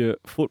that's your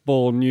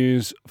football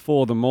news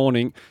for the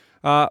morning.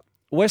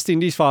 West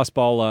Indies fast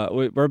bowler.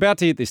 We're about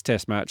to hit this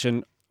Test match,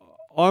 and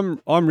I'm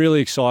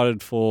really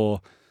excited for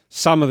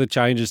some of the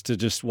changes to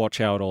just watch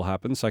how it all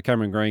happens. So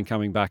Cameron Green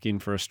coming back in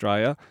for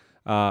Australia.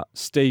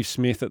 Steve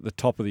Smith at the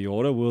top of the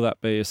order. Will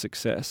that be a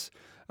success?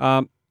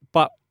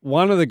 But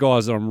one of the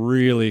guys that I'm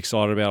really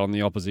excited about on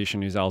the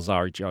opposition is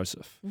Alzarri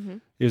Joseph. Mm-hmm.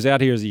 He was out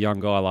here as a young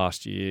guy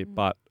last year,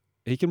 but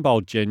he can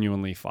bowl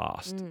genuinely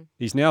fast.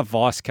 He's now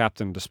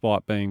vice-captain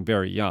despite being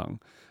very young.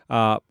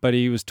 But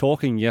he was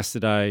talking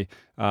yesterday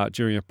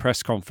during a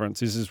press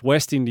conference. This is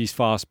West Indies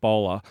fast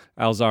bowler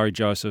Alzarri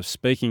Joseph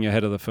speaking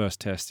ahead of the first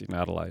Test in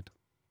Adelaide.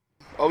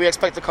 Well, we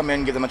expect to come in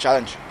and give them a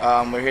challenge.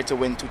 We're here to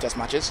win 2 Test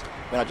matches.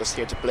 We're not just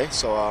here to play.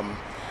 So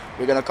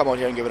we're going to come out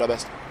here and give it our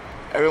best.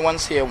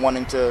 Everyone's here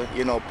wanting to,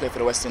 play for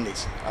the West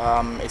Indies.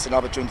 It's an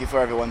opportunity for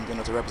everyone,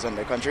 to represent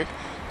their country.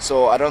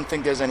 So I don't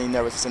think there's any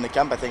nervousness in the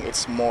camp. I think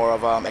it's more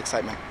of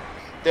excitement.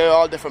 They're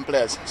all different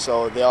players,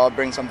 so they all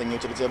bring something new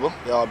to the table.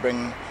 They all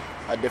bring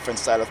a different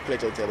style of play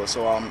to the table.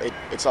 So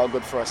it's all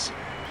good for us.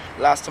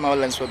 Last time our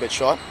lengths were a bit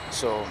short,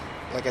 so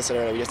like I said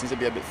earlier, we just need to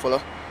be a bit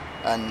fuller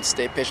and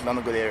stay patient on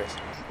the good areas.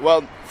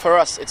 Well, for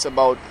us, it's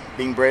about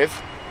being brave,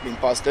 being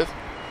positive.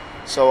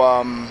 So,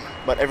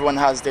 but everyone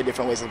has their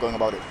different ways of going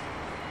about it.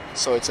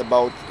 So it's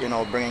about,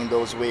 bringing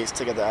those ways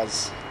together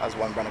as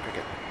one brand of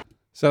cricket.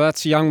 So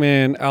that's young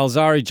man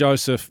Alzarri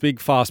Joseph, big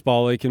fast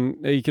bowler.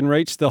 He can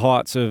reach the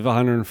heights of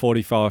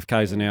 145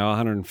 k's an hour,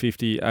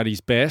 150 at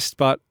his best.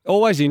 But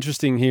always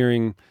interesting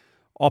hearing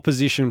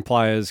opposition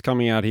players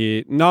coming out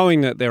here,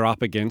 knowing that they're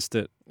up against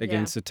it,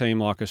 against a team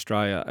like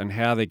Australia, and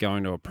how they're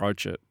going to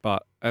approach it.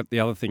 But the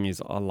other thing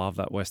is, I love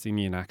that West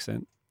Indian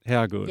accent.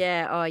 How good.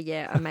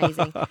 Yeah,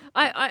 amazing.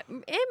 I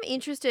am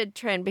interested,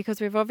 Trent, because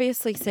we've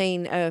obviously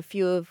seen a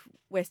few of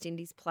West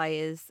Indies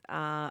players,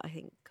 I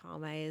think Kyle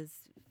Mayer's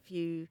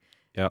few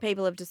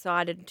people have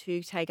decided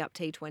to take up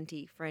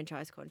T20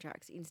 franchise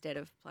contracts instead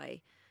of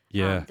play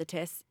the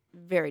Test.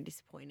 Very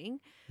disappointing.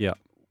 Yeah.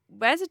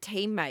 As a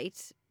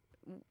teammate,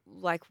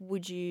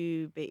 would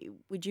you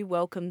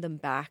welcome them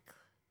back?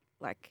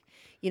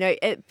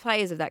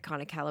 Players of that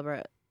kind of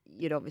calibre,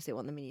 you'd obviously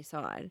want them in your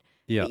side.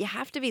 Yeah. But you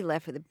have to be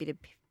left with a bit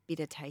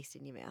bitter taste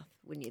in your mouth,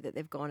 wouldn't you, that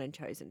they've gone and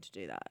chosen to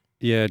do that?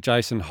 Yeah,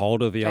 Jason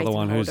Holder, the other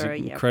one, who's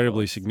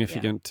incredibly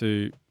significant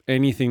to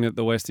anything that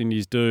the West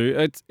Indies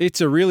do.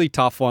 It's a really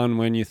tough one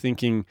when you're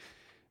thinking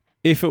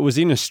if it was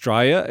in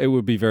Australia, it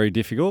would be very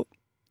difficult.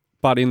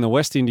 But in the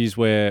West Indies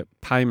where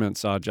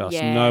payments are just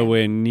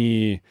nowhere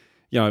near,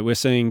 we're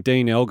seeing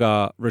Dean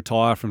Elgar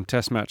retire from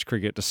Test match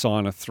cricket to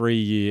sign a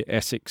 3-year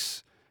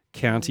Essex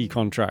county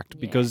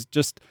contract because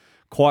just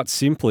quite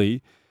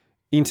simply,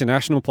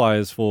 international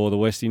players for the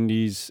West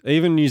Indies,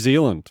 even New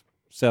Zealand,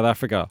 South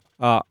Africa,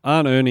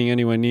 aren't earning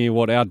anywhere near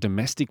what our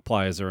domestic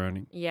players are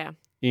earning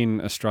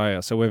in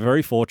Australia. So we're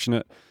very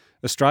fortunate.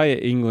 Australia,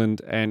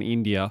 England and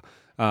India,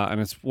 and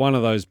it's one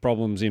of those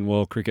problems in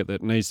world cricket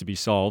that needs to be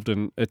solved,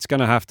 and it's going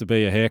to have to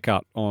be a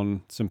haircut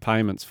on some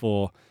payments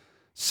for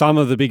some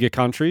of the bigger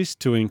countries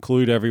to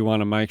include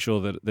everyone and make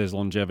sure that there's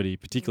longevity,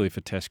 particularly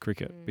for Test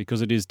cricket,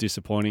 because it is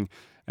disappointing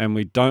and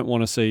we don't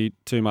want to see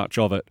too much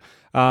of it.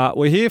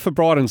 We're here for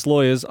Bryden's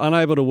lawyers.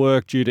 Unable to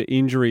work due to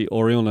injury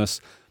or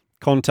illness,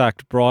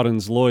 contact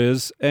Bryden's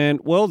lawyers. And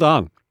well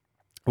done.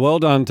 Well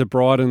done to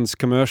Bryden's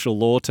commercial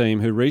law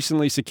team, who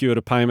recently secured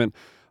a payment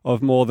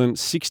of more than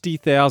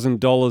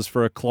 $60,000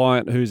 for a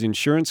client whose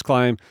insurance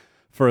claim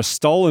for a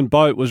stolen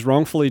boat was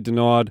wrongfully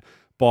denied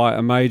by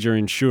a major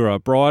insurer.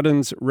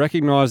 Bryden's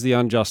recognised the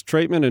unjust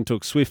treatment and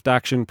took swift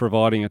action,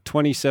 providing a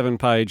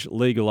 27-page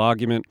legal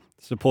argument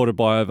supported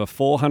by over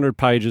 400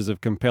 pages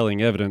of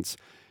compelling evidence.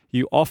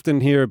 You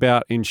often hear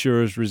about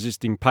insurers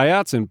resisting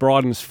payouts, and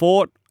Bryden's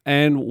fought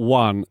and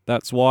won.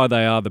 That's why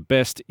they are the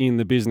best in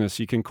the business.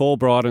 You can call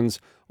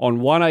Bryden's on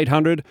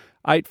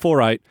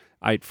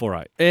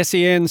 1-800-848-848.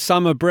 SEN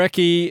Summer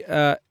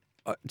Brekkie.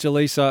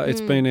 Jelisa, it's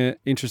been an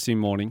interesting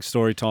morning.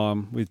 Story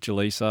time with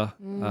Jelisa.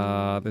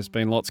 There's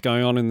been lots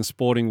going on in the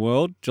sporting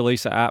world.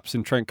 Jelisa Apps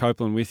and Trent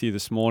Copeland with you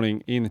this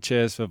morning in the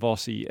chairs for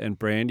Vossi and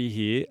Brandy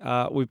here.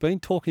 We've been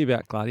talking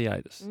about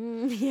gladiators.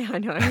 I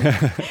know.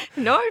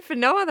 No, for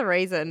no other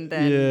reason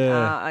than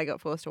I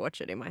got forced to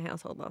watch it in my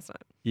household last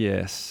night.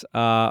 Yes.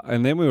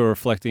 And then we were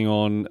reflecting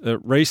on a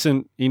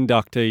recent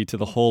inductee to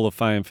the Hall of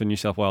Fame for New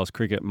South Wales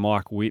cricket,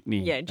 Mike Whitney.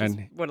 Yeah,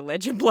 what a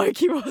legend bloke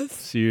he was.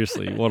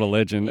 Seriously, what a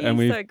legend. He's and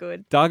we've so good.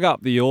 Dug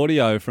up the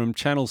audio from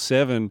Channel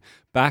 7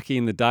 back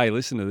in the day.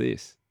 Listen to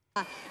this.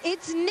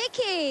 It's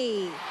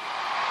Nikki.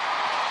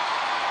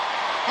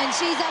 And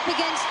she's up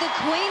against the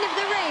Queen of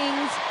the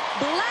Rings,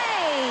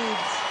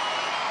 Blades.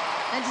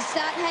 And to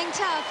start Hang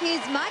Tough,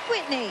 here's Mike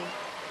Whitney.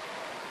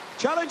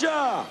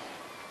 Challenger,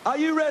 are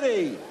you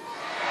ready?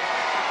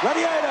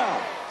 Gladiator,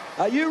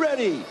 are you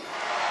ready?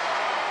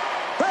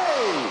 3,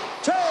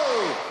 2,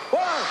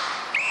 1.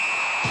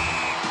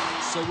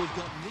 So we've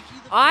got Nikki.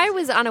 I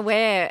was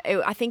unaware.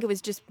 I think it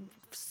was just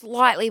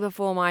slightly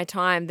before my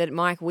time that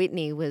Mike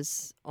Whitney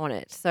was on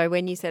it. So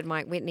when you said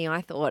Mike Whitney,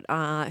 I thought,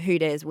 Who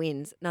Dares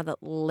Wins, another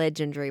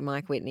legendary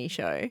Mike Whitney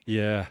show.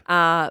 Yeah.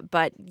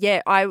 But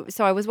yeah, I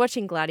was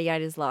watching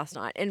Gladiators last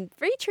night, and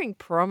featuring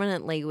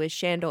prominently was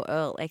Shandor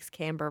Earl,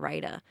 ex-Canberra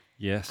Raider.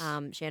 Yes.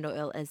 Shandor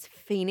Earl as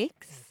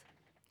Phoenix.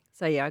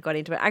 So yeah, I got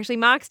into it. Actually,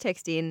 Mark's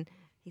texted in.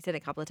 He sent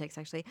a couple of texts,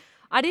 actually.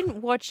 I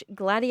didn't watch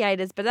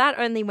Gladiators, but that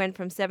only went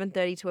from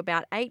 7:30 to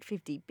about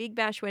 8:50. Big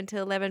Bash went to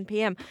 11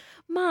 p.m.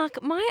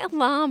 Mark, my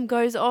alarm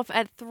goes off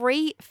at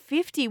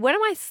 3:50. When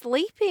am I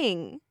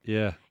sleeping?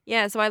 Yeah.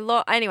 Yeah, so I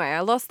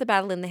lost the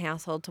battle in the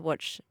household to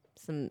watch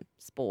some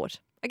sport.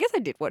 I guess I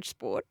did watch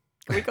sport.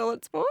 Can we call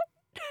it sport?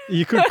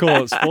 You could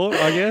call it sport,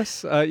 I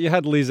guess. You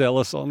had Liz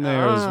Ellis on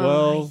there as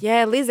well.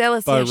 Yeah, Liz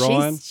Ellis. Bo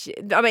Ryan.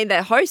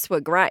 The hosts were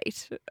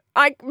great.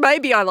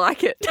 Maybe I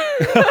like it.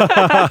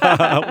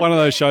 One of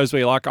those shows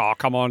where you're like, oh,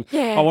 come on.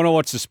 Yeah. I want to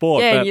watch the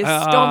sport. Yeah, but, you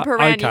stomp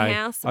around your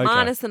house. Okay.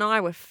 Marnus and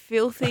I were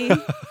filthy.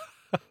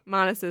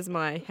 Marnus is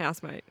my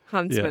housemate,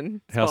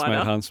 huntsman. Yeah, housemate,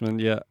 huntsman,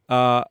 yeah.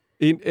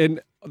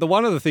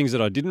 One of the things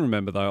that I didn't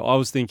remember, though, I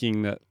was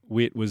thinking that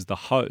Whit was the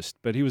host,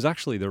 but he was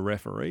actually the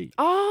referee.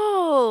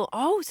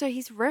 So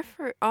he's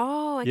referee.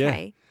 Oh,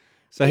 okay. Yeah.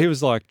 So he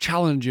was like,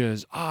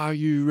 challengers, are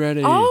you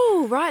ready?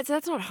 Oh, right. So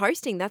that's not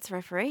hosting, that's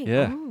referee.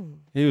 Yeah. Oh.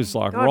 He was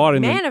like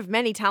man of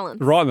many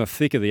talents. Right in the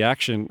thick of the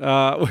action.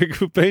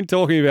 We've been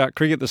talking about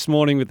cricket this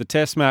morning with the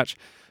test match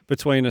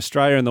between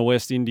Australia and the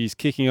West Indies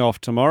kicking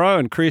off tomorrow,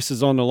 and Chris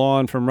is on the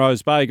line from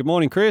Rose Bay. Good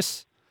morning,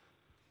 Chris.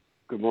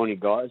 Good morning,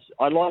 guys.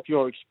 I like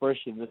your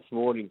expression this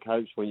morning,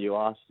 Coach, when you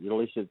asked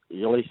Jelisa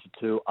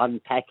to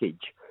unpackage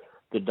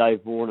the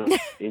Dave Warner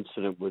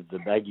incident with the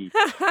baggie.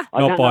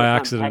 Not by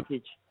accident.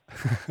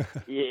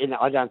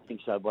 I don't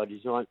think so by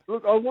design.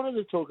 Look, I wanted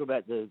to talk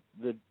about the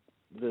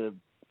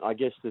I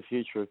guess the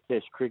future of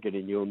Test cricket,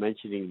 and you were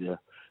mentioning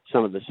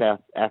some of the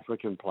South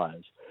African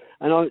players.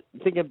 And I'm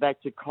thinking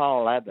back to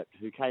Kyle Abbott,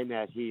 who came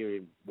out here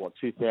in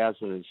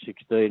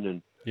 2016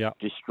 and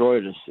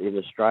destroyed us in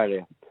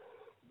Australia.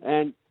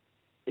 And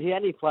he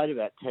only played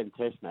about 10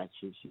 Test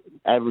matches,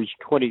 averaged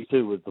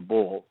 22 with the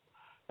ball,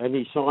 and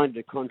he signed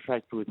a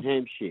contract with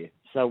Hampshire.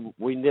 So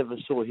we never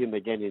saw him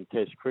again in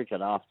Test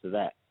cricket after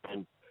that.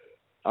 And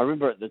I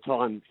remember at the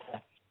time,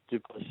 du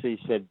Plessis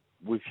said,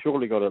 we've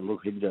surely got to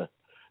look into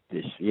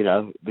this,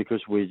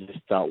 because we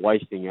just start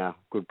wasting our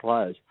good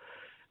players.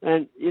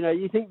 And,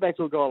 you think back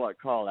to a guy like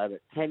Kyle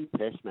Abbott, 10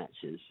 test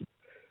matches,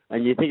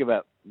 and you think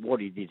about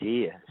what he did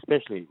here,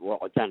 especially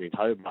what done in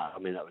Hobart. I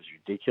mean, that was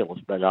ridiculous.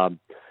 But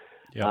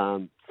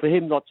for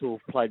him not to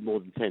have played more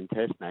than 10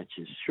 test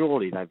matches,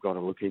 surely they've got to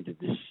look into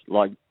this.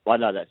 Like, I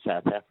know that's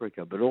South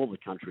Africa, but all the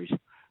countries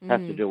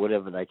have to do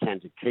whatever they can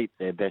to keep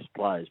their best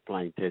players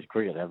playing test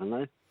cricket, haven't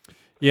they?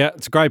 Yeah,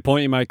 it's a great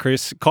point you make,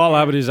 Chris. Kyle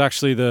Abbott is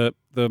actually the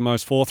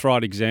most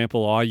forthright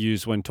example I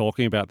use when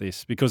talking about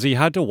this, because he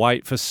had to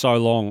wait for so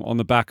long on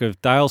the back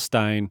of Dale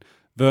Steyn,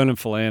 Vernon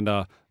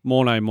Philander,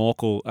 Morné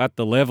Morkel at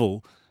the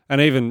level,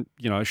 and even,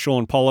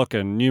 Sean Pollock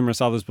and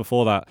numerous others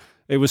before that.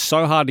 It was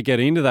so hard to get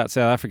into that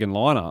South African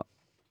lineup.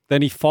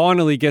 Then he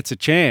finally gets a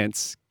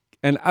chance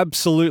and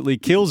absolutely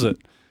kills it.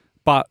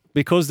 But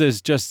because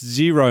there's just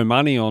zero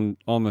money on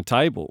the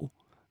table,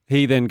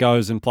 he then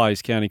goes and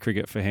plays county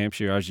cricket for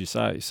Hampshire, as you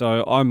say.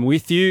 So I'm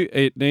with you.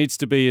 It needs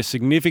to be a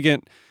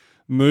significant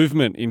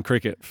movement in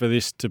cricket for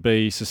this to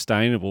be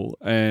sustainable.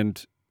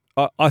 And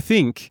I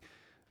think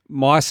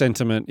my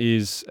sentiment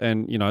is,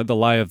 and, the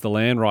lay of the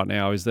land right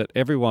now is that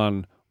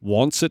everyone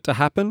wants it to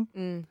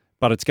happen,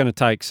 but it's going to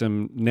take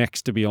some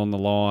necks to be on the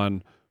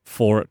line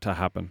for it to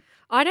happen.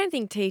 I don't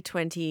think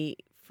T20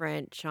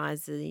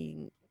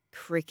 franchising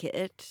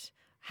cricket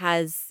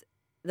has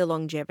the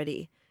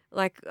longevity.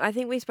 Like, I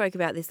think we spoke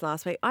about this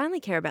last week. I only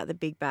care about the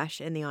Big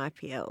Bash and the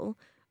IPL.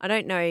 I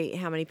don't know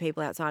how many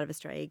people outside of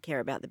Australia care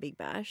about the Big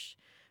Bash.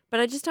 But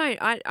I just don't.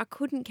 I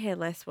couldn't care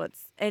less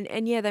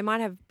and yeah, they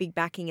might have big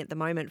backing at the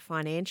moment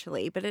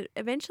financially, but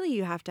eventually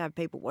you have to have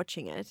people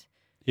watching it.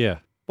 Yeah.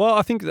 Well,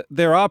 I think that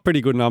there are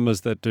pretty good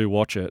numbers that do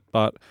watch it,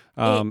 but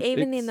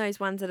even in those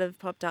ones that have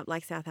popped up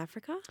like South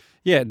Africa?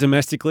 Yeah,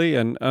 domestically,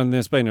 and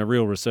there's been a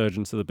real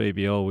resurgence of the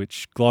BBL,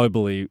 which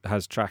globally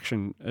has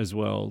traction as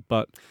well.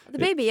 But the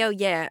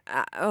BBL,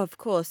 of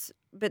course,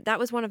 but that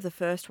was one of the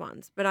first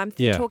ones. But I'm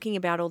talking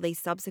about all these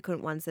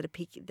subsequent ones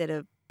that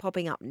are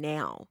popping up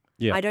now.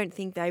 Yeah. I don't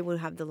think they will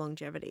have the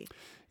longevity.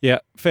 Yeah,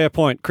 fair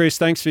point. Chris,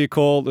 thanks for your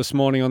call this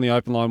morning on the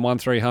open line,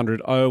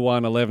 1300 01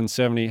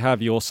 1170.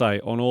 Have your say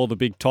on all the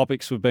big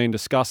topics we've been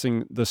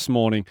discussing this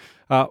morning.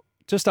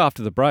 Just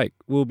after the break,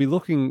 we'll be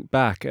looking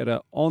back at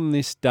On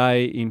This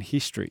Day in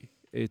History.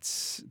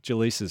 It's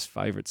Jelisa's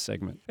favourite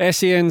segment.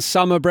 SEN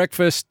Summer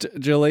Breakfast,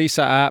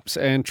 Jelisa Apps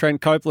and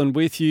Trent Copeland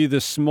with you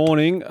this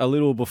morning, a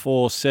little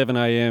before 7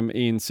 a.m.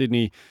 in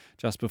Sydney,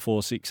 just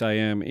before 6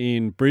 a.m.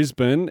 in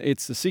Brisbane.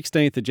 It's the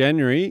 16th of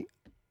January,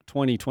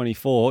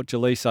 2024.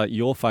 Jelisa,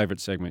 your favourite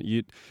segment.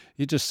 You're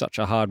just such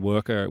a hard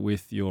worker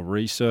with your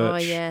research. Oh,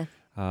 yeah.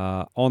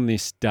 On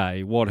this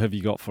day, what have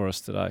you got for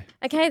us today?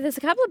 Okay, there's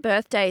a couple of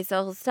birthdays.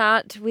 I'll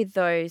start with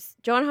those.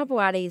 John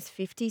Hopewadi is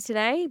 50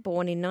 today,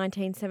 born in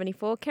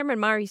 1974. Cameron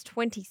Murray's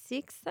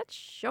 26. That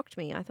shocked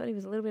me. I thought he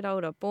was a little bit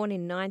older. Born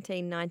in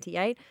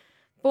 1998.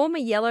 Former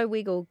Yellow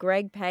Wiggle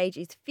Greg Page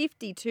is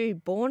 52,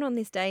 born on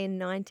this day in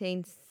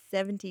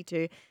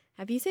 1972.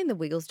 Have you seen the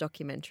Wiggles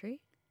documentary?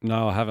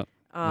 No, I haven't.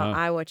 No.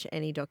 I watch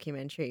any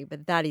documentary,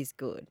 but that is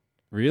good.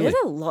 Really? There's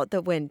a lot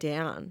that went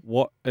down.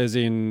 What, as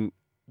in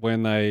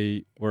when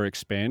they were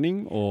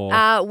expanding, or?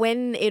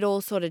 When it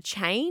all sort of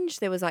changed,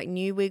 there was like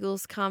new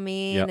Wiggles come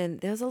in,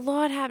 and there was a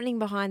lot happening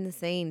behind the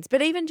scenes.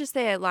 But even just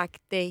their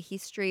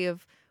history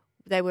of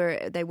they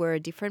were a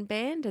different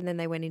band, and then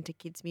they went into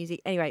kids'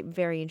 music. Anyway,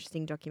 very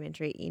interesting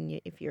documentary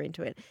if you're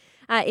into it.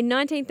 In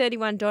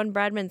 1931, Don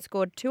Bradman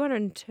scored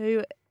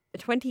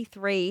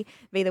 223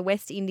 via the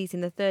West Indies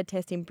in the third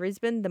test in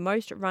Brisbane, the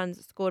most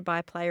runs scored by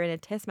a player in a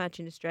test match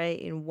in Australia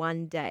in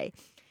one day.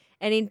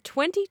 And in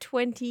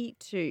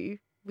 2022,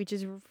 which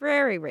is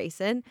very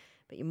recent,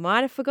 but you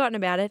might have forgotten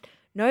about it,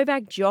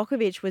 Novak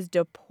Djokovic was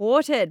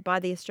deported by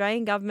the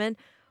Australian government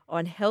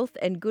on health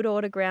and good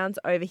order grounds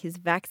over his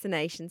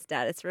vaccination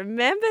status.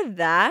 Remember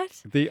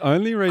that? The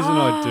only reason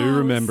I do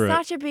remember it.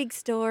 Such a big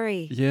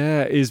story.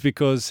 Yeah, is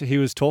because he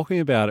was talking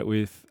about it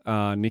with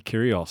Nick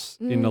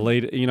Kyrgios in the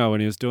lead, when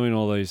he was doing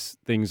all these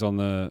things on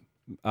the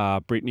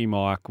Britney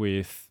mic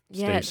with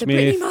Steve Smith.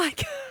 Yeah, the Britney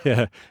mic.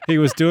 Yeah, he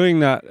was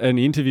doing an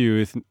interview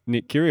with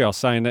Nick Kyrgios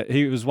saying that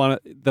he was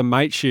the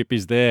mateship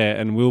is there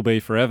and will be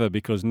forever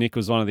because Nick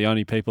was one of the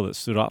only people that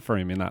stood up for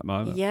him in that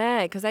moment.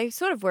 Yeah, because they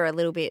sort of had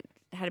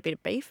a bit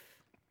of beef.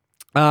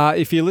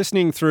 If you're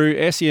listening through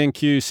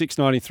SENQ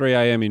 693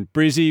 AM in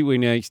Brizzy, we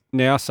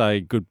now say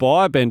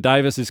goodbye. Ben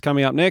Davis is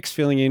coming up next,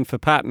 filling in for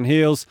Pat and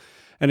Heels.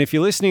 And if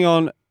you're listening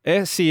on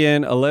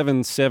SEN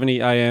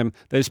 1170 AM,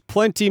 there's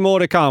plenty more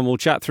to come. We'll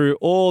chat through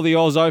all the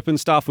Oz Open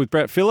stuff with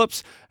Brett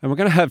Phillips, and we're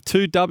going to have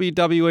 2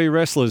 WWE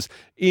wrestlers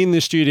in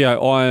the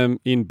studio. I am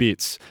in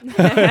bits.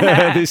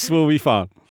 This will be fun.